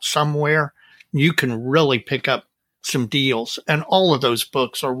blowing out somewhere. You can really pick up some deals, and all of those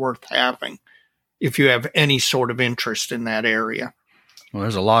books are worth having if you have any sort of interest in that area. Well,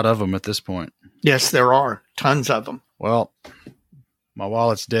 there's a lot of them at this point. Yes, there are tons of them. Well, my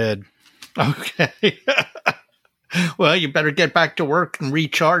wallet's dead. Okay. Well, you better get back to work and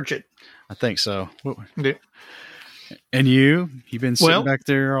recharge it. I think so. Yeah. And you've been sitting back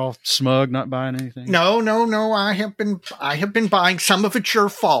there all smug, not buying anything? No. I have been buying. Some of it's your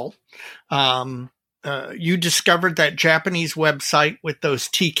fault. You discovered that Japanese website with those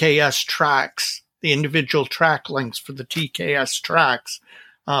TKS tracks, the individual track links for the TKS tracks,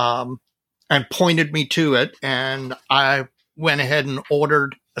 and pointed me to it. And I went ahead and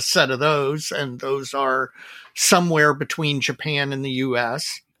ordered a set of those, and those are somewhere between Japan and the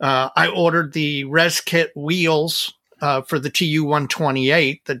US. I ordered the ResKit wheels for the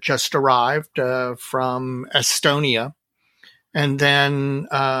TU-128 that just arrived from Estonia. And then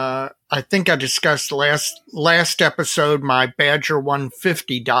I think I discussed last episode, my Badger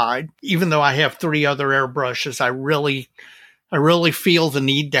 150 died. Even though I have 3 other airbrushes, I really feel the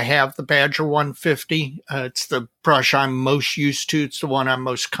need to have the Badger 150. It's the brush I'm most used to. It's the one I'm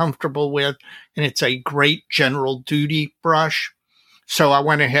most comfortable with. And it's a great general duty brush. So I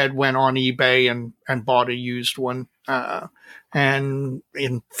went on eBay and bought a used one. And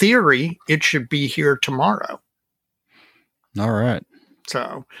in theory, it should be here tomorrow. All right.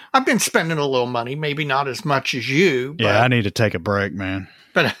 So I've been spending a little money, maybe not as much as you. But, yeah, I need to take a break, man.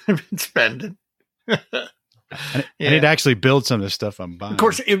 But I've been spending. I need to actually build some of this stuff I'm buying. Of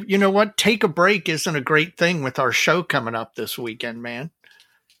course, you know what? Take a break isn't a great thing with our show coming up this weekend, man.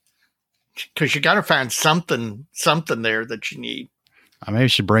 Because you got to find something there that you need. I maybe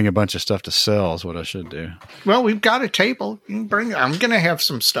should bring a bunch of stuff to sell is what I should do. Well, we've got a table. You can bring. I'm going to have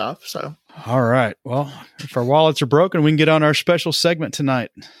some stuff. So. All right. Well, if our wallets are broken, we can get on our special segment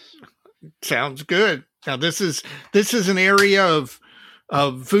tonight. Sounds good. Now, this is an area of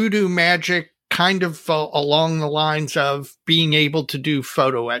voodoo magic, kind of along the lines of being able to do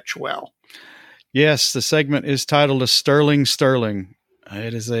photo etch well. Yes, the segment is titled "A Sterling Sterling."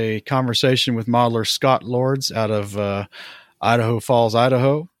 It is a conversation with modeler Scott Lords out of Idaho Falls,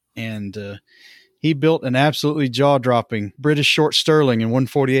 Idaho, and he built an absolutely jaw-dropping British short sterling in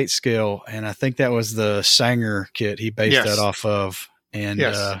 1/48 scale, and I think that was the Sanger kit he based that off of. And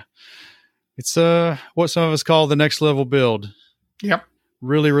it's what some of us call the next level build. Yep.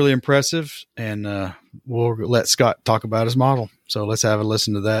 Really, really impressive, and we'll let Scott talk about his model. So let's have a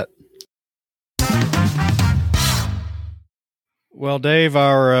listen to that. Well, Dave,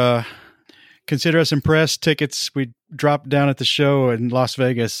 our Consider Us Impressed tickets we dropped down at the show in Las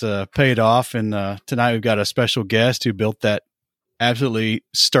Vegas paid off, and tonight we've got a special guest who built that absolutely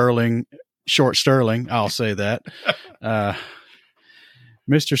sterling, short sterling, I'll say that.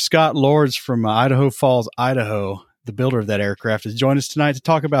 Mr. Scott Lords from Idaho Falls, Idaho. the builder of that aircraft, has joined us tonight to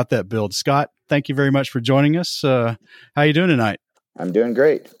talk about that build. Scott, thank you very much for joining us. How are you doing tonight? I'm doing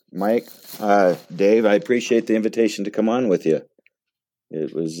great, Mike. Dave, I appreciate the invitation to come on with you.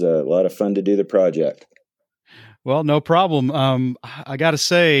 It was a lot of fun to do the project. Well, no problem. I got to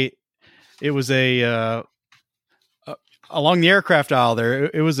say, it was along the aircraft aisle there.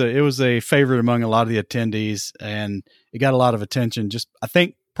 It was a favorite among a lot of the attendees, and it got a lot of attention. Just, I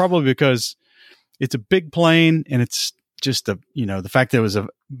think, probably because it's a big plane, and it's just the fact that it was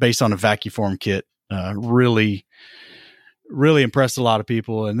based on a vacuform kit really impressed a lot of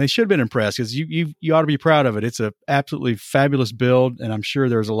people, and they should have been impressed because you ought to be proud of it. It's a absolutely fabulous build, and I'm sure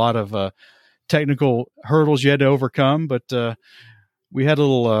there's a lot of technical hurdles you had to overcome, but we had a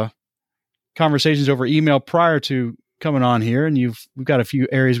little conversations over email prior to coming on here, and we've got a few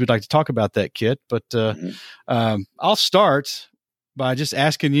areas we'd like to talk about that kit, but I'll start by just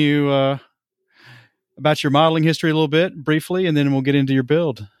asking you about your modeling history a little bit briefly, and then we'll get into your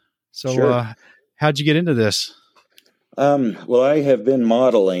build. So sure. How'd you get into this? Well, I have been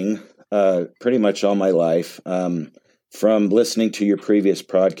modeling pretty much all my life. From listening to your previous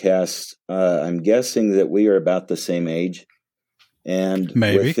podcast, I'm guessing that we are about the same age. And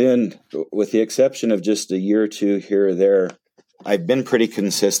maybe with the exception of just a year or two here or there, I've been pretty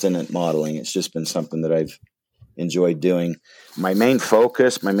consistent at modeling. It's just been something that I've enjoyed doing. My main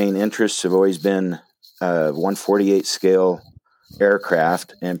focus, my main interests have always been 1/48 scale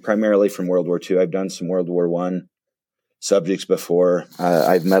aircraft, and primarily from World War II. I've done some World War I subjects before.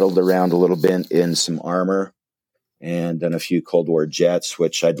 I've meddled around a little bit in some armor and done a few Cold War jets,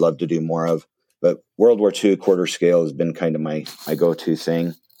 which I'd love to do more of. But World War II quarter scale has been kind of my go-to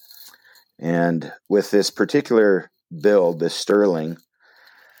thing. And with this particular build, this Sterling,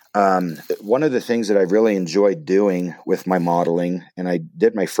 one of the things that I've really enjoyed doing with my modeling, and I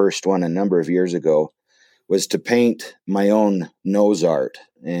did my first one a number of years ago, was to paint my own nose art.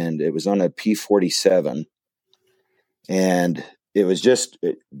 And it was on a P-47. And it was just,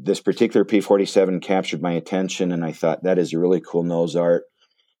 this particular P-47 captured my attention, and I thought, that is a really cool nose art.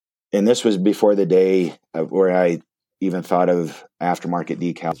 And this was before the day where I even thought of aftermarket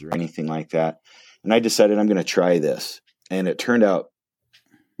decals or anything like that. And I decided I'm going to try this. And it turned out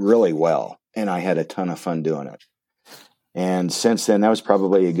really well. And I had a ton of fun doing it. And since then, that was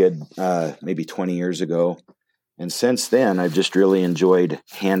probably a good maybe 20 years ago. And since then, I've just really enjoyed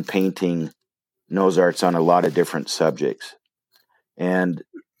hand painting nose arts on a lot of different subjects. And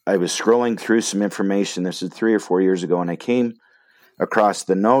I was scrolling through some information. This is 3 or 4 years ago, and I came across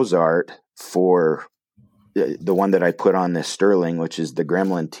the nose art for the one that I put on this Sterling, which is the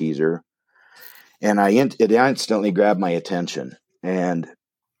Gremlin teaser. And it instantly grabbed my attention. And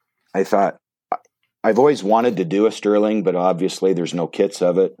I thought, I've always wanted to do a Sterling, but obviously there's no kits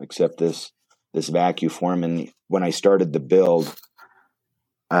of it except this vacuform. And when I started the build,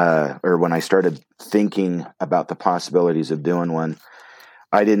 or when I started thinking about the possibilities of doing one,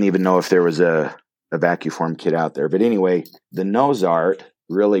 I didn't even know if there was a vacuform kit out there. But anyway, the nose art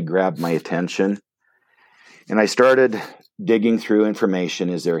really grabbed my attention. And I started digging through information.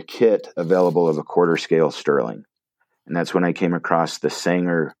 Is there a kit available of a quarter scale Sterling? And that's when I came across the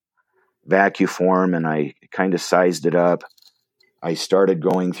Sanger vacuform, and I kind of sized it up. I started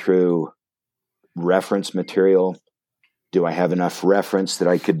going through reference material. Do I have enough reference that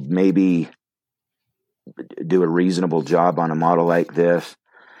I could maybe do a reasonable job on a model like this?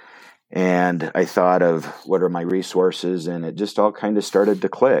 And I thought of what are my resources, and it just all kind of started to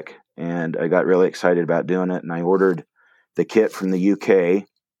click. And I got really excited about doing it, and I ordered the kit from the UK,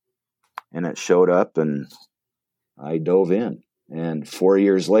 and it showed up, and I dove in. And 4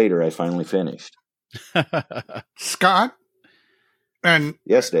 years later, I finally finished. Scott? And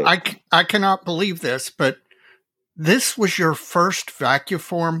yes, Dave. I cannot believe this, but this was your first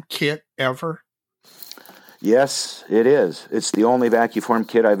vacuform kit ever? Yes, it is. It's the only vacuform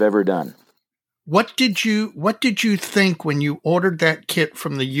kit I've ever done. What did you think when you ordered that kit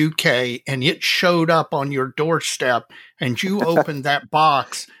from the UK and it showed up on your doorstep and you opened that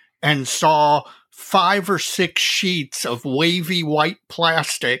box and saw 5 or 6 sheets of wavy white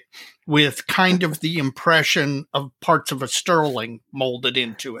plastic with kind of the impression of parts of a Sterling molded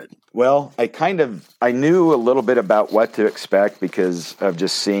into it? Well, I knew a little bit about what to expect because of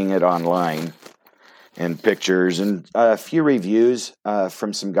just seeing it online and pictures and a few reviews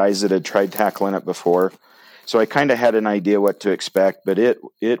from some guys that had tried tackling it before. So I kind of had an idea what to expect, but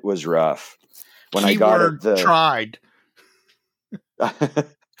it was rough. When I got it, tried.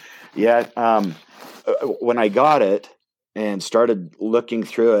 Yeah. When I got it and started looking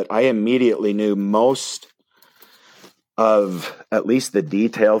through it, I immediately knew most of at least the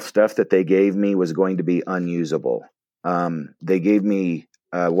detail stuff that they gave me was going to be unusable. They gave me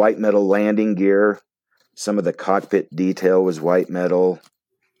white metal landing gear. Some of the cockpit detail was white metal.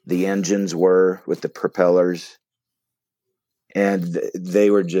 The engines were with the propellers. And they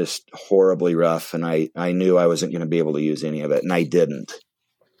were just horribly rough, and I knew I wasn't going to be able to use any of it, and I didn't.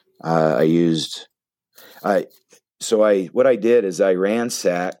 What I did is I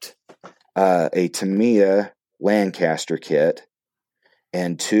ransacked a Tamiya Lancaster kit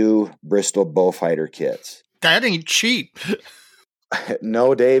and 2 Bristol Bullfighter kits. That ain't cheap.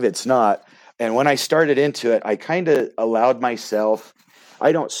 No, Dave, it's not. And when I started into it, I kind of allowed myself,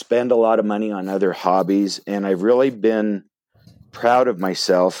 I don't spend a lot of money on other hobbies, and I've really been proud of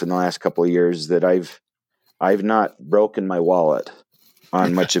myself in the last couple of years that I've not broken my wallet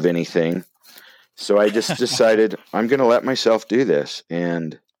on much of anything. So I just decided I'm going to let myself do this.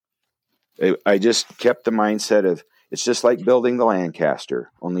 And I just kept the mindset of, it's just like building the Lancaster,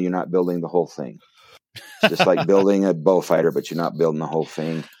 only you're not building the whole thing. It's just like building a Beaufighter, but you're not building the whole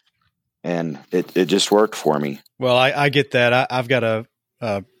thing. And it just worked for me. Well, I get that. I've got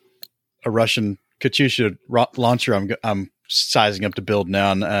a Russian Katyusha launcher I'm sizing up to build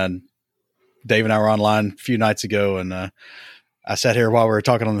now, and Dave and I were online a few nights ago, and I sat here while we were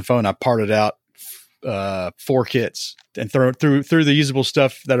talking on the phone. I parted out 4 kits and threw the usable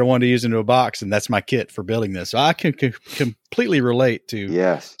stuff that I wanted to use into a box, and that's my kit for building this. So I can completely relate to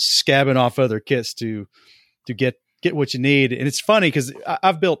scabbing off other kits to get what you need. And it's funny because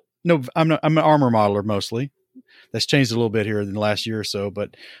I've built I'm an armor modeler mostly. That's changed a little bit here in the last year or so,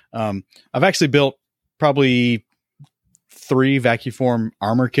 but I've actually built probably 3 vacuform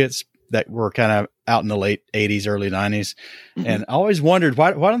armor kits that were kind of out in the late 80s, early 90s. Mm-hmm. And I always wondered,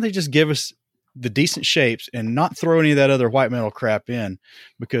 why don't they just give us the decent shapes and not throw any of that other white metal crap in?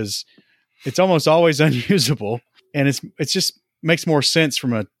 Because it's almost always unusable. And it's just makes more sense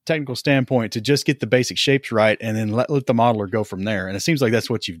from a technical standpoint to just get the basic shapes right and then let the modeler go from there. And it seems like that's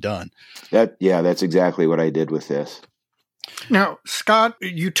what you've done. That's exactly what I did with this. Now, Scott,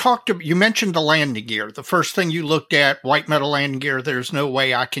 you mentioned the landing gear. The first thing you looked at, white metal landing gear, there's no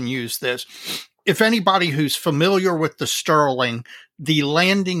way I can use this. If anybody who's familiar with the Sterling, the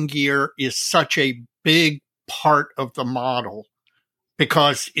landing gear is such a big part of the model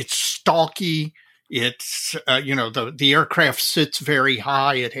because it's stalky. It's, the aircraft sits very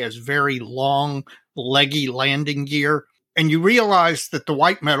high. It has very long, leggy landing gear. And you realized that the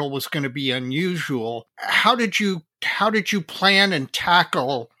white metal was going to be unusual. How did you plan and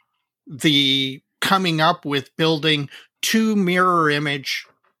tackle the coming up with building 2 mirror image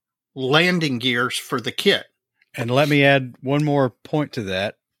landing gears for the kit? And let me add one more point to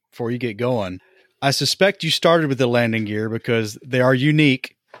that before you get going. I suspect you started with the landing gear because they are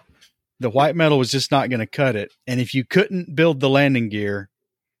unique. The white metal was just not going to cut it. And if you couldn't build the landing gear,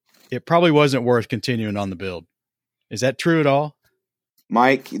 it probably wasn't worth continuing on the build. Is that true at all?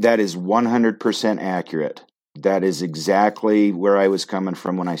 Mike, that is 100% accurate. That is exactly where I was coming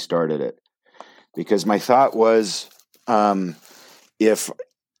from when I started it. Because my thought was, if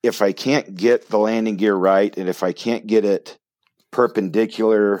I can't get the landing gear right, and if I can't get it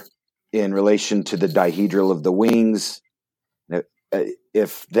perpendicular in relation to the dihedral of the wings,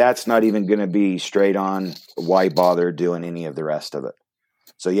 if that's not even going to be straight on, why bother doing any of the rest of it?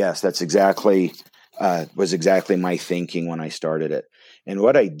 So yes, that's was exactly my thinking when I started it. And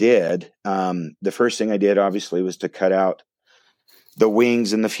what I did, the first thing I did obviously was to cut out the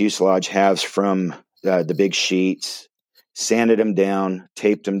wings and the fuselage halves from the big sheets, sanded them down,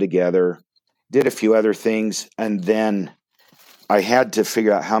 taped them together, did a few other things, and then I had to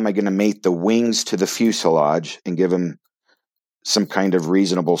figure out how am I going to mate the wings to the fuselage and give them some kind of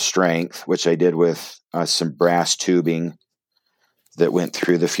reasonable strength, which I did with some brass tubing that went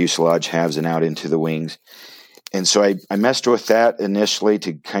through the fuselage halves and out into the wings. And so I messed with that initially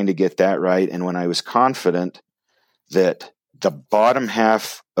to kind of get that right. And when I was confident that the bottom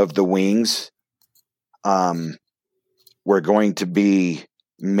half of the wings were going to be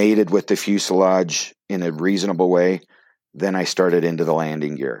mated with the fuselage in a reasonable way, then I started into the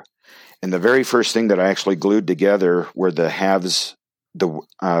landing gear. And the very first thing that I actually glued together were the halves of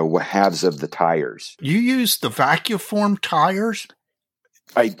the tires. You used the vacuform tires?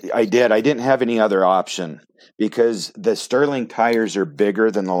 I did. I didn't have any other option because the Sterling tires are bigger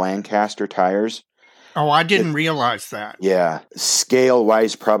than the Lancaster tires. Oh, I didn't realize that. Yeah.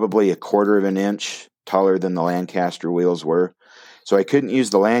 Scale-wise, probably 1/4 of an inch taller than the Lancaster wheels were. So I couldn't use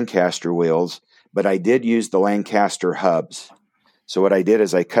the Lancaster wheels, but I did use the Lancaster hubs. So what I did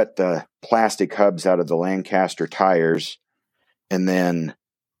is I cut the plastic hubs out of the Lancaster tires and then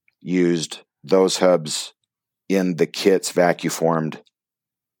used those hubs in the kit's vacuum-formed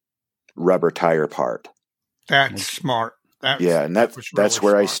rubber tire part. That's smart. And that's really where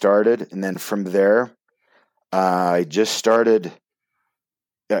smart. I started. And then from there, I built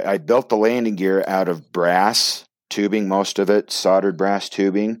the landing gear out of brass tubing, most of it, soldered brass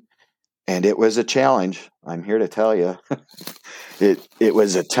tubing. And it was a challenge. I'm here to tell you. It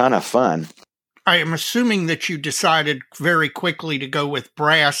was a ton of fun. I am assuming that you decided very quickly to go with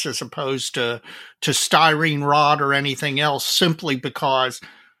brass as opposed to styrene rod or anything else, simply because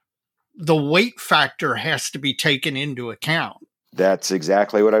the weight factor has to be taken into account. That's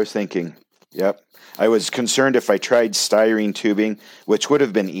exactly what I was thinking. Yep. I was concerned if I tried styrene tubing, which would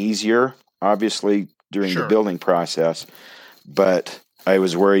have been easier, obviously, during the building process, but I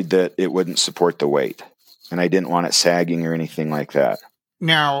was worried that it wouldn't support the weight, and I didn't want it sagging or anything like that.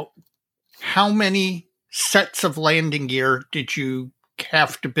 Now, how many sets of landing gear did you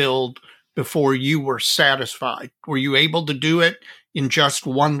have to build before you were satisfied? Were you able to do it in just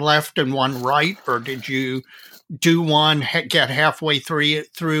one left and one right, or did you do one, get halfway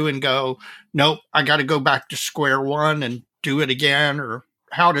through and go, nope, I got to go back to square one and do it again? Or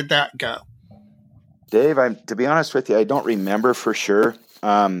how did that go? Dave, to be honest with you, I don't remember for sure.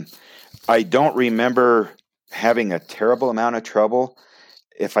 I don't remember having a terrible amount of trouble.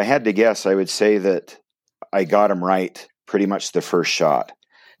 If I had to guess, I would say that I got them right pretty much the first shot.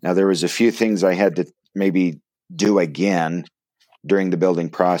 Now, there was a few things I had to maybe do again during the building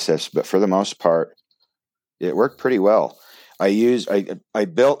process, but for the most part, it worked pretty well. I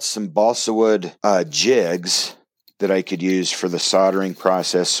built some balsa wood jigs that I could use for the soldering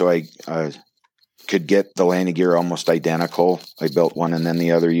process, so I could get the landing gear almost identical. I built one and then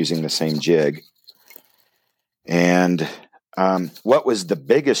the other using the same jig. And what was the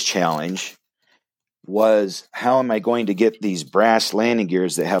biggest challenge was, how am I going to get these brass landing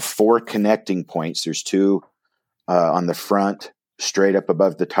gears that have 4 connecting points? There's 2 on the front, straight up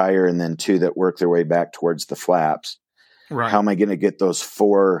above the tire, and then 2 that work their way back towards the flaps. Right. How am I going to get those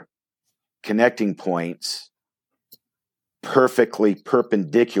 4 connecting points perfectly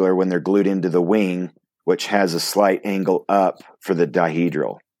perpendicular when they're glued into the wing, which has a slight angle up for the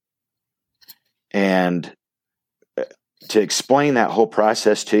dihedral? And to explain that whole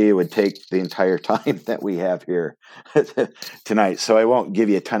process to you would take the entire time that we have here tonight. So I won't give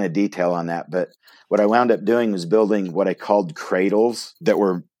you a ton of detail on that. But what I wound up doing was building what I called cradles that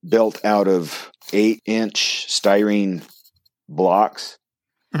were built out of 8-inch styrene blocks.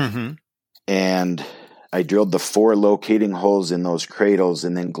 Mm-hmm. And I drilled the 4 locating holes in those cradles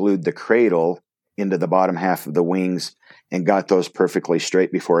and then glued the cradle into the bottom half of the wings and got those perfectly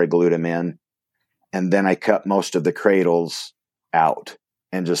straight before I glued them in. And then I cut most of the cradles out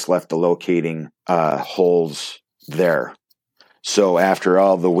and just left the locating holes there. So after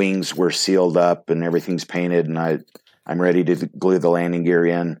all the wings were sealed up and everything's painted and I'm ready to glue the landing gear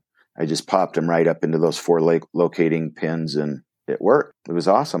in, I just popped them right up into those 4 locating pins, and it worked. It was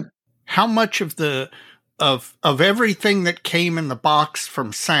awesome. How much of of everything that came in the box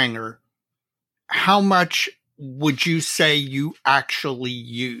from Sanger, how much would you say you actually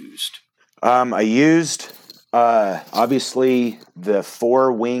used? I used, obviously, the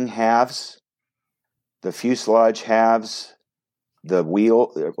 4 wing halves, the fuselage halves, the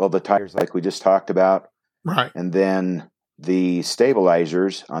the tires like we just talked about. Right. And then the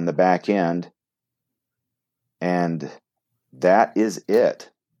stabilizers on the back end. And that is it.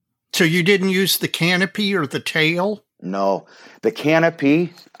 So you didn't use the canopy or the tail? No. The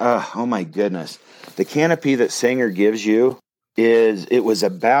canopy, oh my goodness. The canopy that Sanger gives you, it was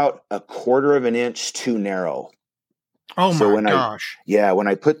about 1/4 of an inch too narrow. Oh my gosh. When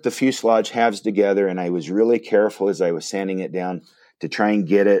I put the fuselage halves together, and I was really careful as I was sanding it down to try and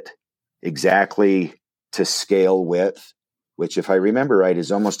get it exactly to scale width, which if I remember right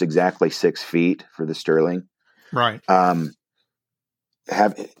is almost exactly 6 feet for the Sterling. Right.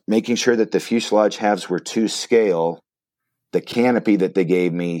 Making sure that the fuselage halves were to scale, the canopy that they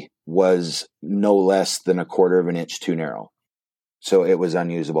gave me was no less than 1/4 of an inch too narrow. So it was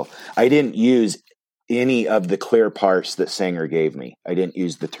unusable. I didn't use any of the clear parts that Sanger gave me. I didn't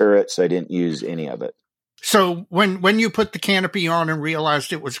use the turrets. I didn't use any of it. So when you put the canopy on and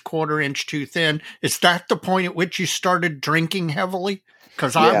realized it was 1/4 inch too thin, is that the point at which you started drinking heavily?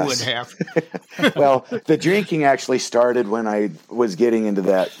 Because I would have. Well, the drinking actually started when I was getting into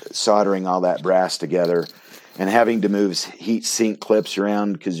that soldering all that brass together and having to move heat sink clips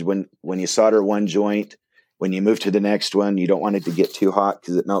around, because when you solder one joint, when you move to the next one, you don't want it to get too hot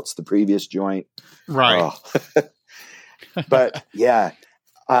because it melts the previous joint. Right. Oh. But yeah,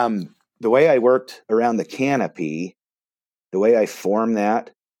 the way I worked around the canopy, the way I formed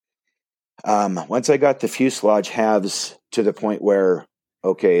that, Once I got the fuselage halves to the point where,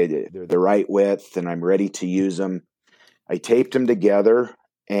 okay, they're the right width and I'm ready to use them, I taped them together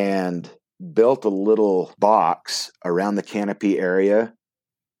and built a little box around the canopy area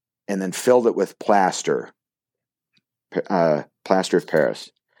and then filled it with plaster of Paris.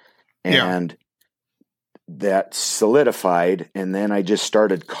 And that solidified, and then I just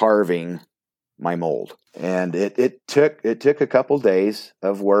started carving my mold. And it took a couple days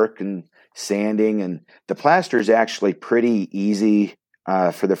of work and sanding, and the plaster is actually pretty easy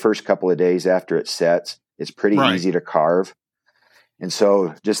for the first couple of days after it sets. It's pretty easy to carve. And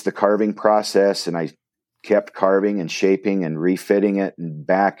so just the carving process, and I kept carving and shaping and refitting it and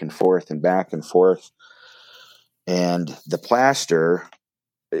back and forth and back and forth. And the plaster,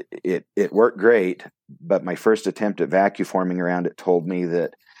 it worked great, but my first attempt at vacuum forming around it told me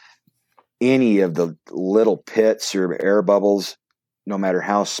that any of the little pits or air bubbles, no matter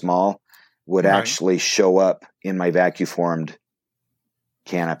how small, would actually show up in my vacuum formed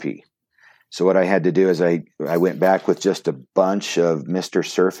canopy. So what I had to do is I went back with just a bunch of Mr.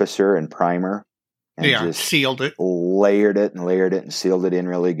 Surfacer and primer and just sealed it, layered it and sealed it in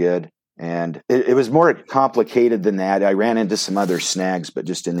really good. And it was more complicated than that. I ran into some other snags, but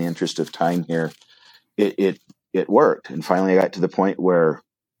just in the interest of time here, it worked. And finally I got to the point where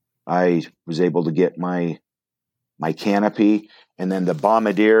I was able to get my canopy, and then the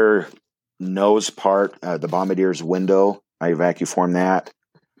bombardier nose part, the bombardier's window, I vacuum formed that.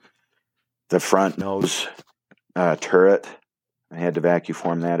 The front nose turret, I had to vacuum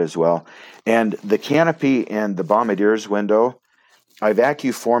form that as well. And the canopy and the bombardier's window, I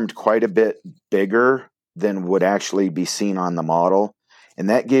vacuum formed quite a bit bigger than would actually be seen on the model. And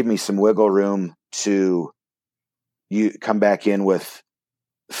that gave me some wiggle room to come back in with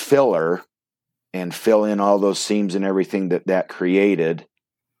filler and fill in all those seams and everything that created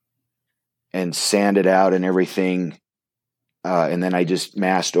and sand it out and everything. And then I just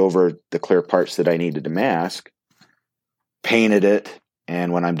masked over the clear parts that I needed to mask, painted it.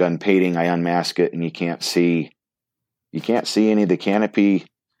 And when I'm done painting, I unmask it, and you can't see any of the canopy,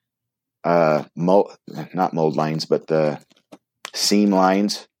 not mold lines, but the seam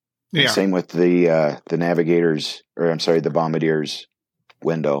lines. Yeah. Same with the navigator's, the bombardier's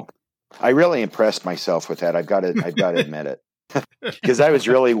window. I really impressed myself with that. I've got to admit it. Because I was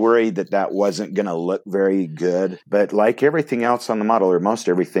really worried that wasn't going to look very good. But like everything else on the model, or most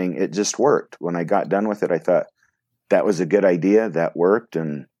everything, it just worked. When I got done with it, I thought that was a good idea. That worked,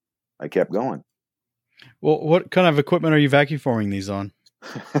 and I kept going. Well, what kind of equipment are you vacuum forming these on?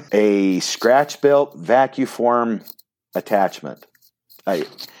 A scratch-built vacuum form attachment. What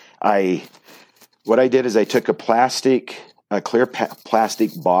I did is I took a clear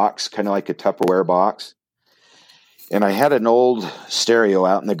plastic box, kind of like a Tupperware box. And I had an old stereo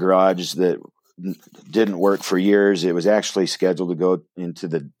out in the garage that didn't work for years. It was actually scheduled to go into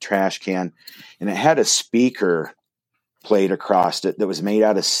the trash can. And it had a speaker plate across it that was made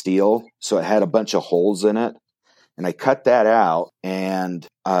out of steel. So it had a bunch of holes in it. And I cut that out and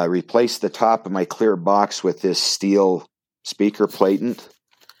replaced the top of my clear box with this steel speaker platent.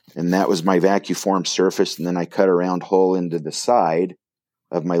 And that was my vacuum form surface. And then I cut a round hole into the side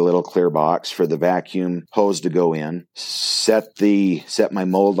of my little clear box for the vacuum hose to go in, set my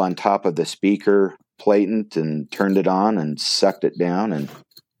mold on top of the speaker platent and turned it on and sucked it down, and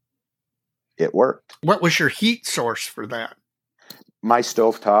it worked. What was your heat source for that? My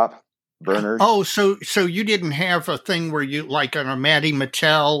stovetop burners. Oh, so you didn't have a thing where you, like on a Matty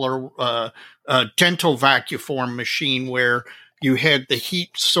Mattel or a dental vacuum form machine, where you had the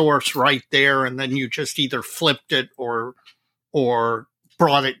heat source right there, and then you just either flipped it or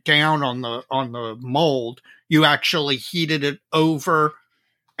brought it down on the mold. You actually heated it over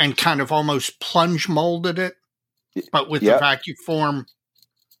and kind of almost plunge molded it, but with the vacuum form.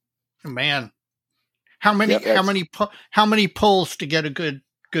 Man, how many pulls to get a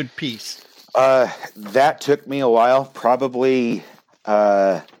good piece? That took me a while, probably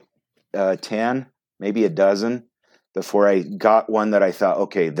 10, maybe a dozen, before I got one that I thought,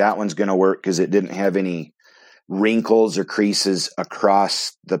 okay, that one's going to work, because it didn't have any wrinkles or creases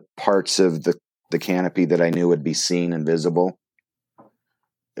across the parts of the canopy that I knew would be seen and visible.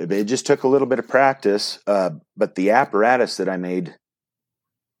 It just took a little bit of practice, but the apparatus that I made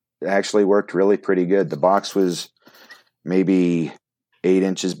actually worked really pretty good. The box was maybe 8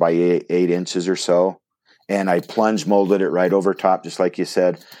 inches by 8 inches or so, and I plunge molded it right over top, just like you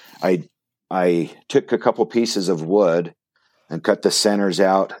said. I took a couple pieces of wood and cut the centers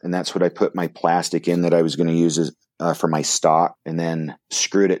out, and that's what I put my plastic in that I was going to use for my stock, and then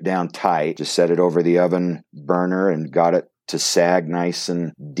screwed it down tight, just set it over the oven burner and got it to sag nice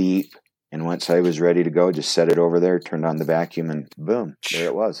and deep. And once I was ready to go, just set it over there, turned on the vacuum, and boom, there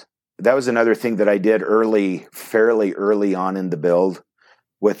it was. That was another thing that I did fairly early on in the build,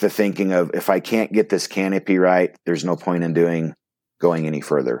 with the thinking of, if I can't get this canopy right, there's no point in going any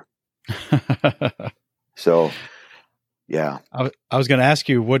further. So, yeah. I was going to ask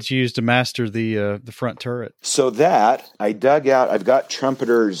you, what you use to master the front turret? So that I dug out, I've got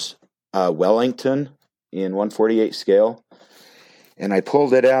Trumpeter's Wellington in 1/48 scale, and I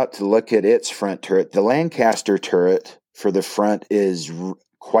pulled it out to look at its front turret. The Lancaster turret for the front is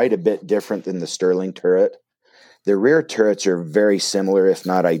quite a bit different than the Sterling turret. The rear turrets are very similar, if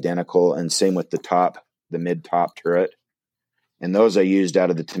not identical, and same with the mid-top turret. And those I used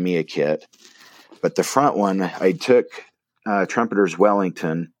out of the Tamiya kit. But the front one, I took Trumpeter's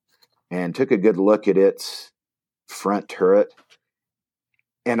Wellington and took a good look at its front turret.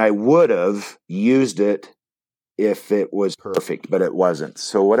 And I would have used it if it was perfect, but it wasn't.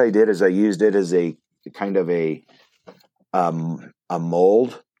 So what I did is I used it as a kind of a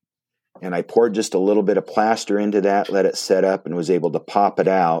mold. And I poured just a little bit of plaster into that, let it set up, and was able to pop it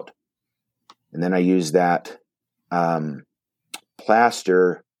out. And then I used that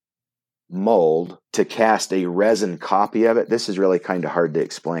plaster mold to cast a resin copy of it. This is really kind of hard to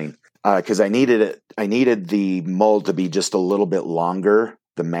explain because I needed the mold to be just a little bit longer,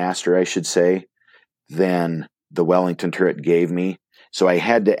 the master, I should say, than the Wellington turret gave me. So I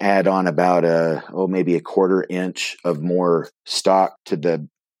had to add on about maybe a 1/4 inch of more stock to the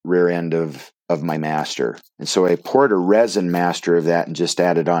rear end of my master. And so I poured a resin master of that and just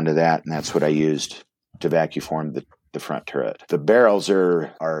added onto that, and that's what I used to vacuum form the front turret. The barrels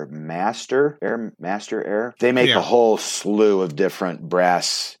are Master Air. They make a whole slew of different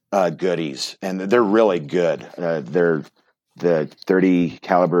brass goodies, and they're really good. They're the 30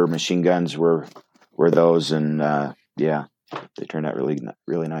 caliber machine guns were those, and they turned out really,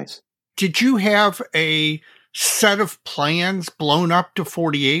 really nice. Did you have a set of plans blown up to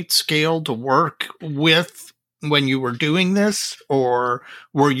 48 scale to work with when you were doing this, or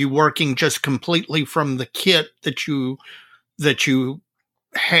were you working just completely from the kit that you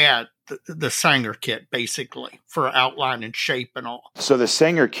had, the Sanger kit, basically, for outline and shape and all? So the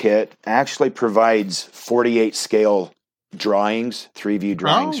Sanger kit actually provides 48 scale drawings, 3-view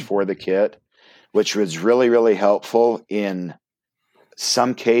drawings for the kit, which was really, really helpful in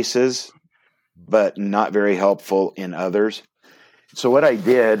some cases, but not very helpful in others. So what I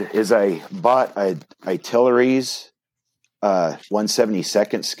did is I bought a Tillery's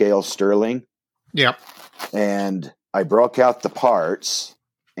 1/72 scale Sterling. Yep. And I broke out the parts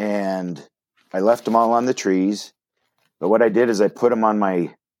and I left them all on the trees. But what I did is I put them on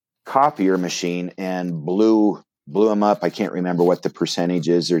my copier machine and blew them up. I can't remember what the percentage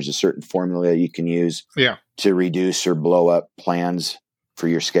is. There's a certain formula you can use to reduce or blow up plans for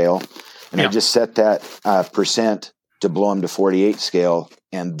your scale. And I just set that percent to blow them to 48 scale,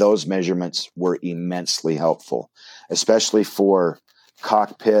 and those measurements were immensely helpful, especially for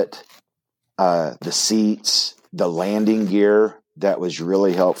cockpit, the seats, the landing gear. That was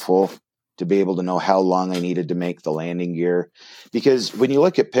really helpful to be able to know how long I needed to make the landing gear. Because when you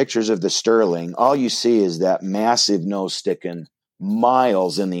look at pictures of the Sterling, all you see is that massive nose sticking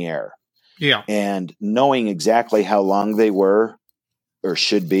miles in the air. Yeah. And knowing exactly how long they were or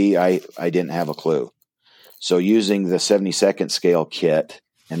should be, I didn't have a clue. So using the 72nd scale kit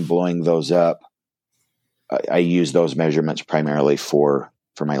and blowing those up, I used those measurements primarily for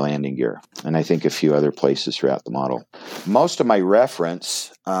my landing gear, and I think a few other places throughout the model. Most of my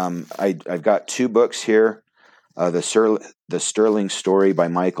reference, I've got 2 books here, the Sterling Story by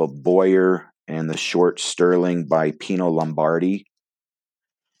Michael Boyer and the Short Sterling by Pino Lombardi.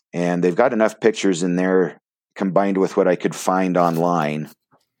 And they've got enough pictures in there combined with what I could find online,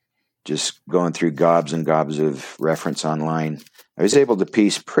 just going through gobs and gobs of reference online. I was able to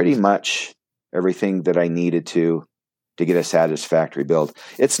piece pretty much everything that I needed to get a satisfactory build.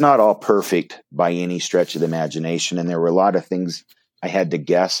 It's not all perfect by any stretch of the imagination, and there were a lot of things I had to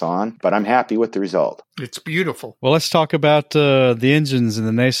guess on, but I'm happy with the result. It's beautiful. Well, let's talk about the engines and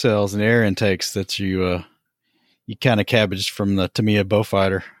the nacelles and air intakes that you kind of cabbaged from the Tamiya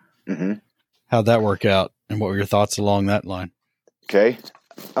Beaufighter. Mm-hmm. How'd that work out, and what were your thoughts along that line? Okay.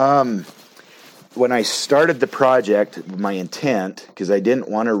 When I started the project, my intent, because I didn't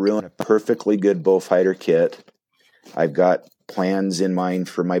want to ruin a perfectly good Beaufighter kit, I've got plans in mind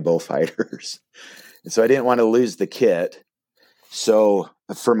for my Beaufighters. And so I didn't want to lose the kit. So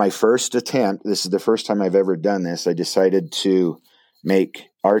for my first attempt, this is the first time I've ever done this, I decided to make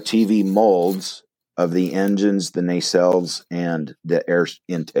RTV molds of the engines, the nacelles, and the air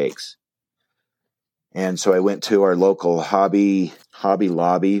intakes. And so I went to our local Hobby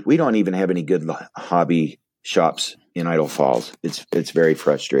Lobby. We don't even have any good hobby shops in Idaho Falls. It's very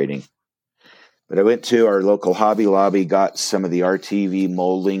frustrating. But I went to our local Hobby Lobby, got some of the RTV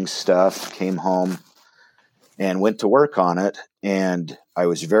molding stuff, came home and went to work on it. And I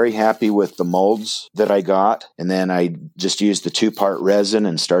was very happy with the molds that I got. And then I just used the 2-part resin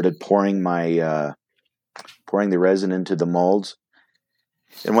and started pouring the resin into the molds.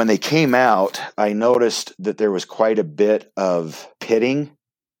 And when they came out, I noticed that there was quite a bit of pitting,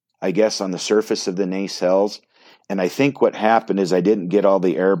 I guess, on the surface of the nacelles. And I think what happened is I didn't get all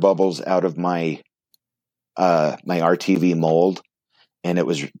the air bubbles out of my RTV mold, and it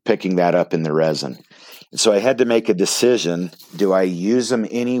was picking that up in the resin. And so I had to make a decision. Do I use them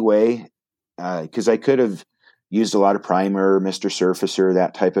anyway? Because I could have used a lot of primer, Mr. Surfacer,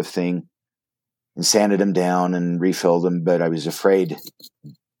 that type of thing, and sanded them down and refilled them, but I was afraid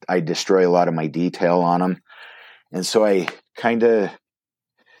I'd destroy a lot of my detail on them. And so I kind of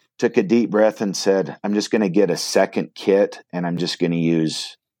took a deep breath and said, I'm just going to get a second kit, and I'm just going to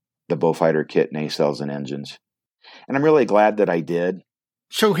use the Beaufighter kit nacelles and engines. And I'm really glad that I did.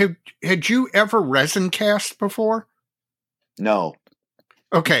 So had you ever resin cast before? No.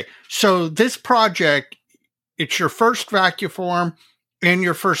 Okay. So this project, it's your first vacuform and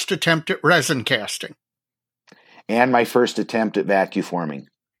your first attempt at resin casting. And my first attempt at vacuforming.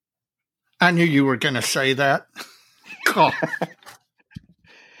 I knew you were going to say that. Oh.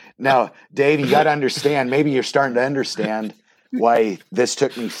 Now, Dave, you got to understand, maybe you're starting to understand why this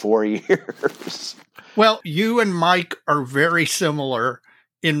took me 4 years. Well, you and Mike are very similar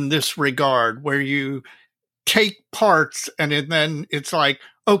in this regard, where you take parts and then it's like,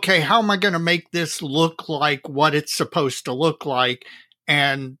 okay, how am I going to make this look like what it's supposed to look like?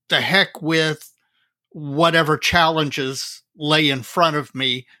 And the heck with whatever challenges lay in front of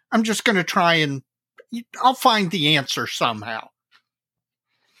me. I'm just going to try and I'll find the answer somehow.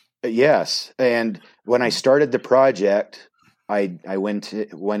 Yes. And when I started the project, I went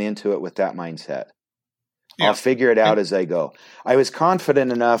into it with that mindset. Yeah. I'll figure it out as I go. I was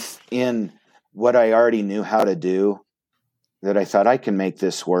confident enough in what I already knew how to do that I thought I can make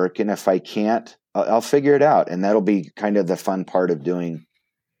this work. And if I can't, I'll figure it out. And that'll be kind of the fun part of doing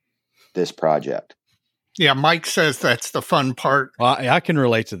this project. Yeah, Mike says that's the fun part. Well, I can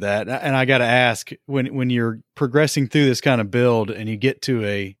relate to that. And I got to ask, when you're progressing through this kind of build and you get to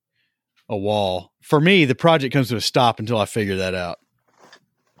a wall, for me, the project comes to a stop until I figure that out.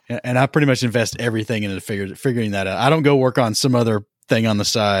 And I pretty much invest everything into figuring that out. I don't go work on some other thing on the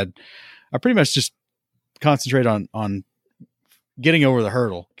side. I pretty much just concentrate on getting over the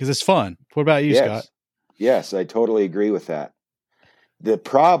hurdle because it's fun. What about you, Scott? Yes, I totally agree with that. The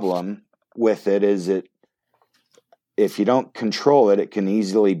problem with it is that if you don't control it, it can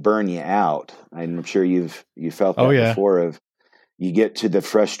easily burn you out. I'm sure you felt that before. Of you get to the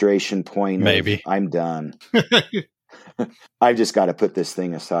frustration point. Maybe of, I'm done. I've just got to put this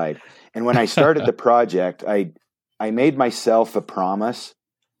thing aside. And when I started the project, I made myself a promise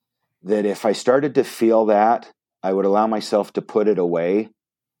that if I started to feel that, I would allow myself to put it away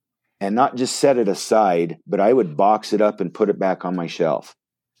and not just set it aside, but I would box it up and put it back on my shelf.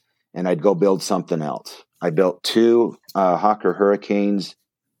 And I'd go build something else. I built 2 Hawker Hurricanes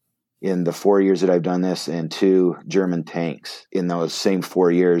in the 4 years that I've done this, and 2 German tanks in those same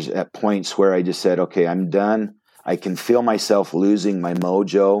 4 years, at points where I just said, okay, I'm done. I can feel myself losing my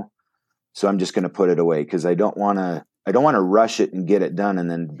mojo. So I'm just going to put it away because I don't want to rush it and get it done and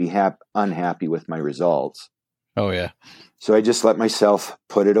then be unhappy with my results. Oh yeah. So I just let myself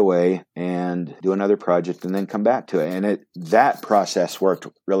put it away and do another project and then come back to it. And that process worked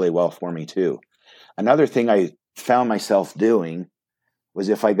really well for me too. Another thing I found myself doing was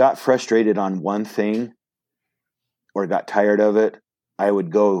if I got frustrated on one thing or got tired of it, I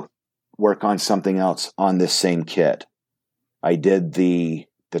would go work on something else on this same kit. I did the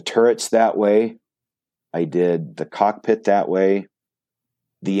turrets that way. I did the cockpit that way.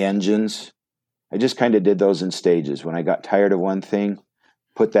 The engines. I just kind of did those in stages. When I got tired of one thing,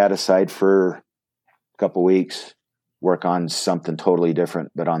 put that aside for a couple weeks, work on something totally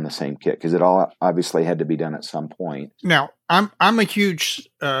different, but on the same kit, because it all obviously had to be done at some point. Now, I'm a huge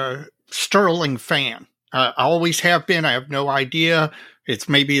Sterling fan. I always have been. I have no idea.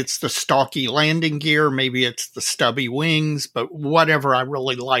 Maybe it's the stocky landing gear, maybe it's the stubby wings, but whatever. I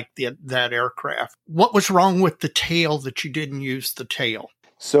really like that aircraft. What was wrong with the tail that you didn't use the tail?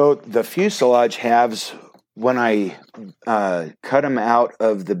 So the fuselage halves, when I cut them out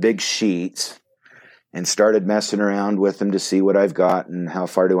of the big sheets and started messing around with them to see what I've got and how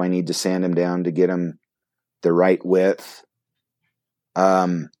far do I need to sand them down to get them the right width,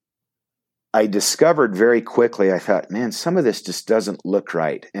 I discovered very quickly, I thought, man, some of this just doesn't look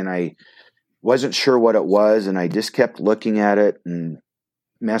right. And I wasn't sure what it was. And I just kept looking at it and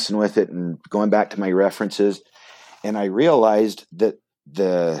messing with it and going back to my references. And I realized that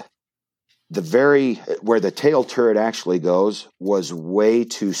the very, where the tail turret actually goes was way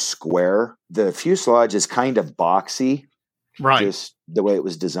too square. The fuselage is kind of boxy, right? Just the way it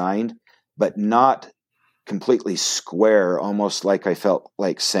was designed, but not completely square, almost like I felt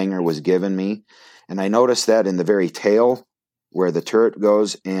like Sanger was giving me. And I noticed that in the very tail where the turret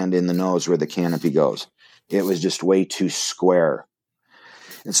goes and in the nose where the canopy goes. It was just way too square.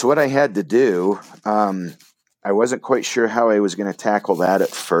 And so what I had to do, I wasn't quite sure how I was going to tackle that at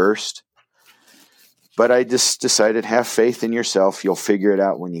first, but I just decided, have faith in yourself. You'll figure it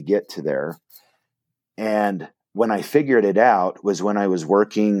out when you get to there. And when I figured it out was when I was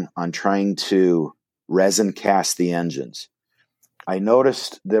working on trying to resin cast the engines. I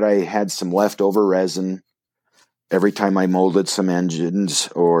noticed that I had some leftover resin every time I molded some engines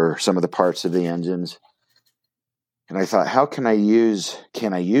or some of the parts of the engines. And I thought, how can I use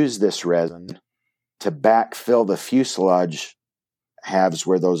this resin to backfill the fuselage halves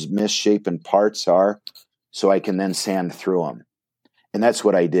where those misshapen parts are so I can then sand through them? And that's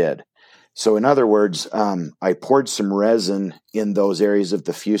what I did. So in other words, I poured some resin in those areas of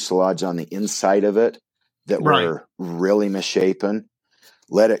the fuselage on the inside of it that were really misshapen,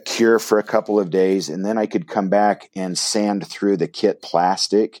 let it cure for a couple of days, and then I could come back and sand through the kit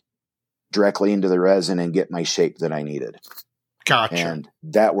plastic directly into the resin and get my shape that I needed. Gotcha. And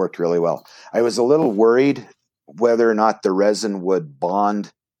that worked really well. I was a little worried whether or not the resin would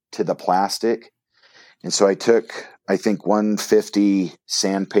bond to the plastic. And so I took, I think, 150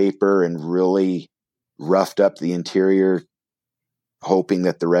 sandpaper and really roughed up the interior, hoping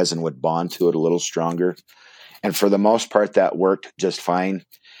that the resin would bond to it a little stronger. And for the most part, that worked just fine.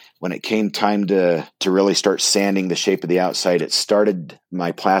 When it came time to really start sanding the shape of the outside,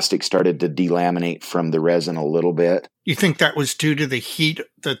 my plastic started to delaminate from the resin a little bit. You think that was due to the heat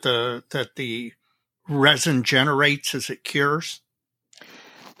that the resin generates as it cures?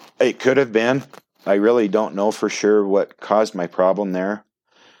 It could have been. I really don't know for sure what caused my problem there.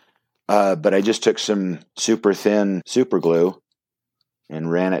 But I just took some super thin super glue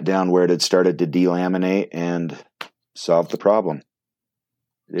and ran it down where it had started to delaminate and solved the problem.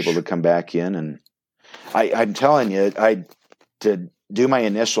 Able to come back in, and I'm telling you, to do my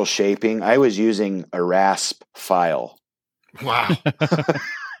initial shaping, I was using a rasp file. Wow.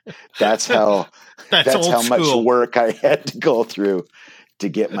 That's how school. Much work I had to go through to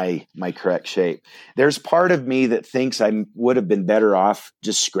get my correct shape. There's part of me that thinks I would have been better off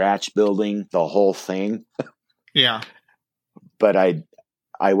just scratch building the whole thing. Yeah. But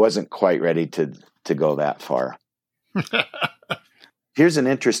I wasn't quite ready to go that far. Here's an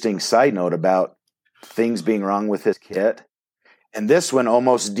interesting side note about things being wrong with this kit. And this one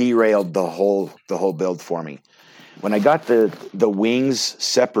almost derailed the whole build for me. When I got the wings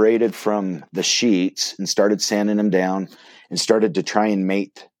separated from the sheets and started sanding them down and started to try and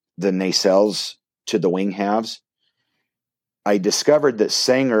mate the nacelles to the wing halves, I discovered that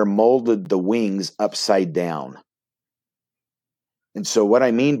Sanger molded the wings upside down. And so what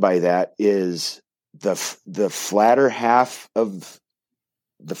I mean by that is the flatter half of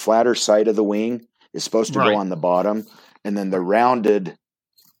the flatter side of the wing is supposed to go on the bottom, and then the rounded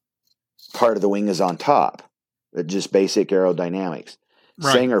part of the wing is on top. Just basic aerodynamics.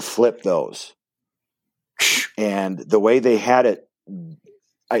 Right. Sanger flipped those. And the way they had it,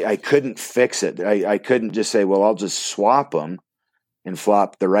 I couldn't fix it. I couldn't just say, well, I'll just swap them and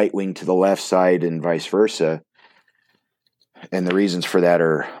flop the right wing to the left side and vice versa. And the reasons for that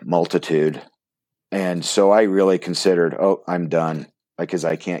are multitude. And so I really considered, I'm done, because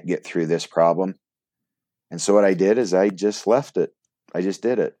I can't get through this problem. And so what I did is I just left it. I just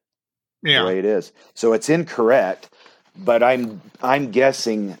did it the way it is. So it's incorrect, but I'm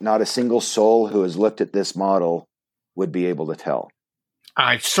guessing not a single soul who has looked at this model would be able to tell.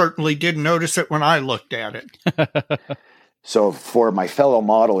 I certainly did notice it when I looked at it. So for my fellow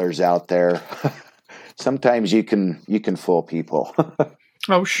modelers out there, sometimes you can fool people.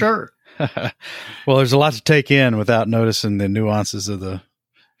 Oh, sure. Well, there's a lot to take in without noticing the nuances of the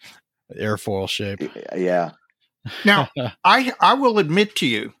airfoil shape. Yeah. Now, I will admit to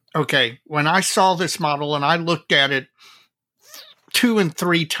you, okay, when I saw this model and I looked at it 2 and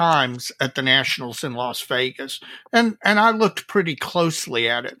 3 times at the Nationals in Las Vegas, and I looked pretty closely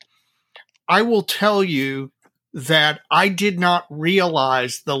at it, I will tell you that I did not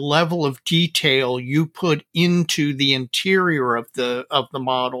realize the level of detail you put into the interior of the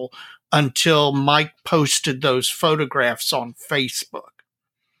model until Mike posted those photographs on Facebook.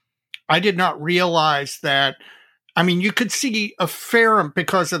 I did not realize that. I mean, you could see a fair,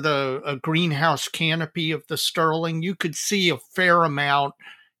 because of the greenhouse canopy of the Sterling, you could see a fair amount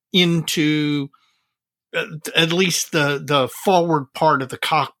into at least the forward part of the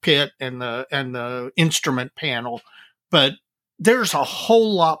cockpit and the instrument panel. But there's a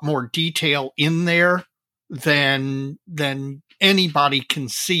whole lot more detail in there than anybody can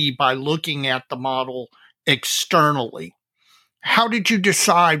see by looking at the model externally. How did you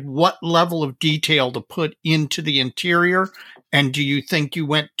decide what level of detail to put into the interior? And do you think you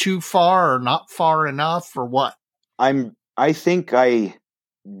went too far or not far enough, or what? I think I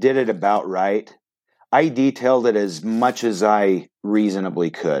did it about right. I detailed it as much as I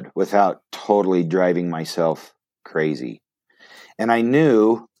reasonably could without totally driving myself crazy. And I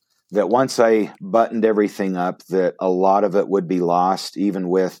knew that once I buttoned everything up, that a lot of it would be lost, even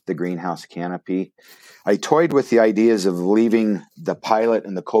with the greenhouse canopy. I toyed with the ideas of leaving the pilot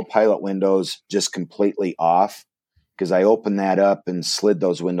and the co-pilot windows just completely off, because I opened that up and slid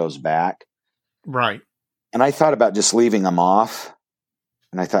those windows back. Right. And I thought about just leaving them off.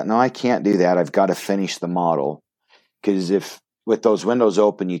 And I thought, no, I can't do that. I've got to finish the model. Because if with those windows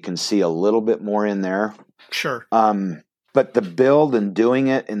open, you can see a little bit more in there. Sure. But the build and doing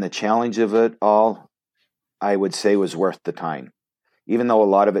it and the challenge of it all, I would say was worth the time. Even though a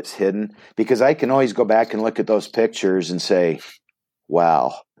lot of it's hidden. Because I can always go back and look at those pictures and say,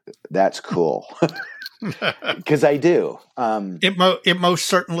 wow, that's cool. Because I do. It most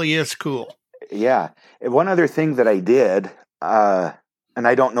certainly is cool. Yeah. One other thing that I did, and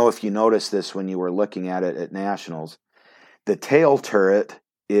I don't know if you noticed this when you were looking at it at Nationals, the tail turret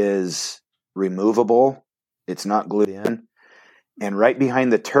is removable. It's not glued in. And right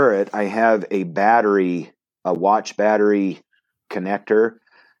behind the turret, I have a watch battery connector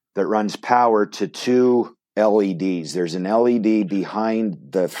that runs power to two LEDs. There's an LED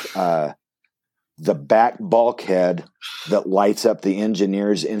behind the back bulkhead that lights up the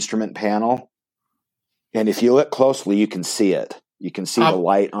engineer's instrument panel. And if you look closely, you can see it. You can see the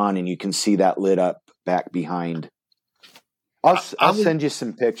light on, and you can see that lit up back behind. I'll send you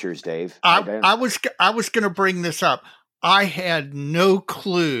some pictures, Dave. I was going to bring this up. I had no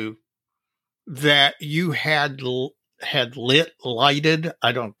clue that you had lighted.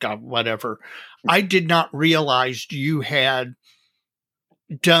 Whatever. I did not realize you had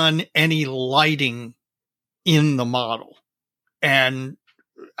done any lighting in the model. And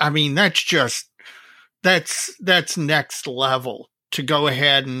I mean, that's next level to go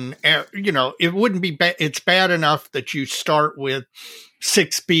ahead and, it wouldn't be bad. It's bad enough that you start with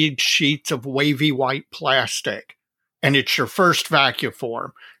 6-speed sheets of wavy white plastic, and it's your first vacuum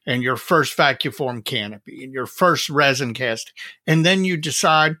form and your first vacuum form canopy and your first resin casting. And then you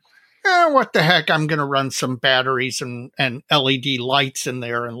decide, what the heck, I'm going to run some batteries and LED lights in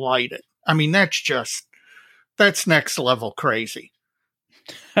there and light it. I mean, that's next level crazy.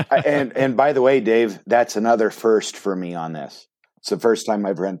 and by the way, Dave, that's another first for me on this. It's the first time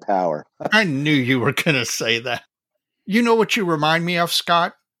I've run power. I knew you were going to say that. You know what you remind me of,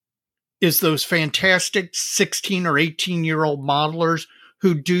 Scott? Is those fantastic 16 or 18-year-old modelers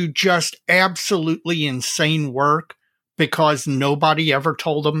who do just absolutely insane work because nobody ever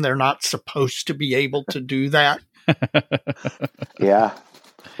told them they're not supposed to be able to do that. Yeah.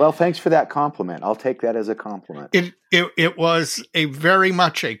 Well, thanks for that compliment. I'll take that as a compliment. It was very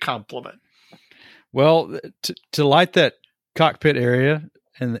much a compliment. Well, to light that cockpit area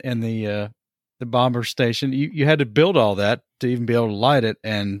and the bomber station, you had to build all that to even be able to light it.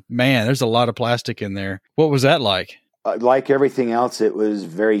 And man, there's a lot of plastic in there. What was that like? Like everything else, it was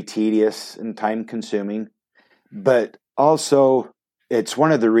very tedious and time consuming, but also it's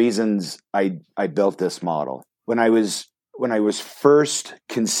one of the reasons I built this model. When I was first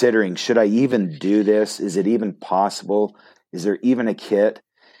considering, should I even do this? Is it even possible? Is there even a kit?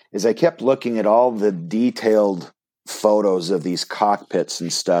 As I kept looking at all the detailed photos of these cockpits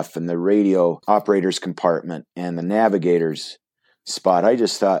and stuff, and the radio operator's compartment and the navigator's spot, I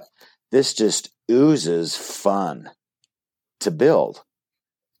just thought, this just oozes fun to build.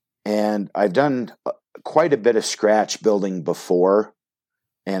 And I've done quite a bit of scratch building before,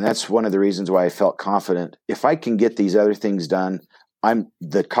 and that's one of the reasons why I felt confident. If I can get these other things done,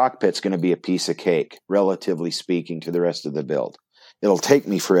 the cockpit's going to be a piece of cake, relatively speaking, to the rest of the build. It'll take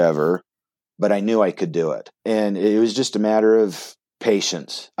me forever, but I knew I could do it. And it was just a matter of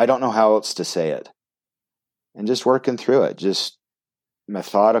patience. I don't know how else to say it. And just working through it, just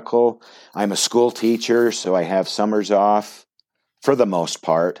methodical. I'm a school teacher, so I have summers off for the most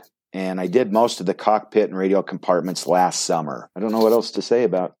part. And I did most of the cockpit and radio compartments last summer. I don't know what else to say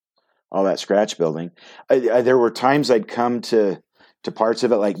about all that scratch building. There were times I'd come to to parts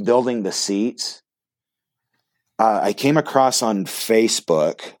of it, like building the seats. I came across on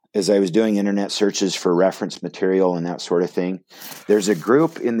Facebook as I was doing internet searches for reference material and that sort of thing. There's a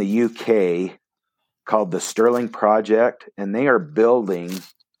group in the UK called the Stirling Project, and they are building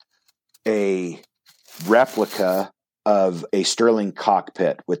a replica of a Stirling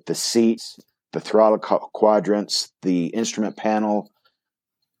cockpit with the seats, the throttle quadrants, the instrument panel,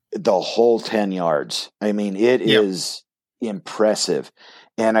 the whole 10 yards. I mean, it is impressive.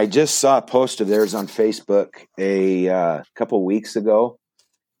 And I just saw a post of theirs on Facebook a couple weeks ago,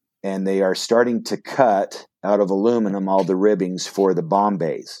 and they are starting to cut out of aluminum all the ribbings for the bomb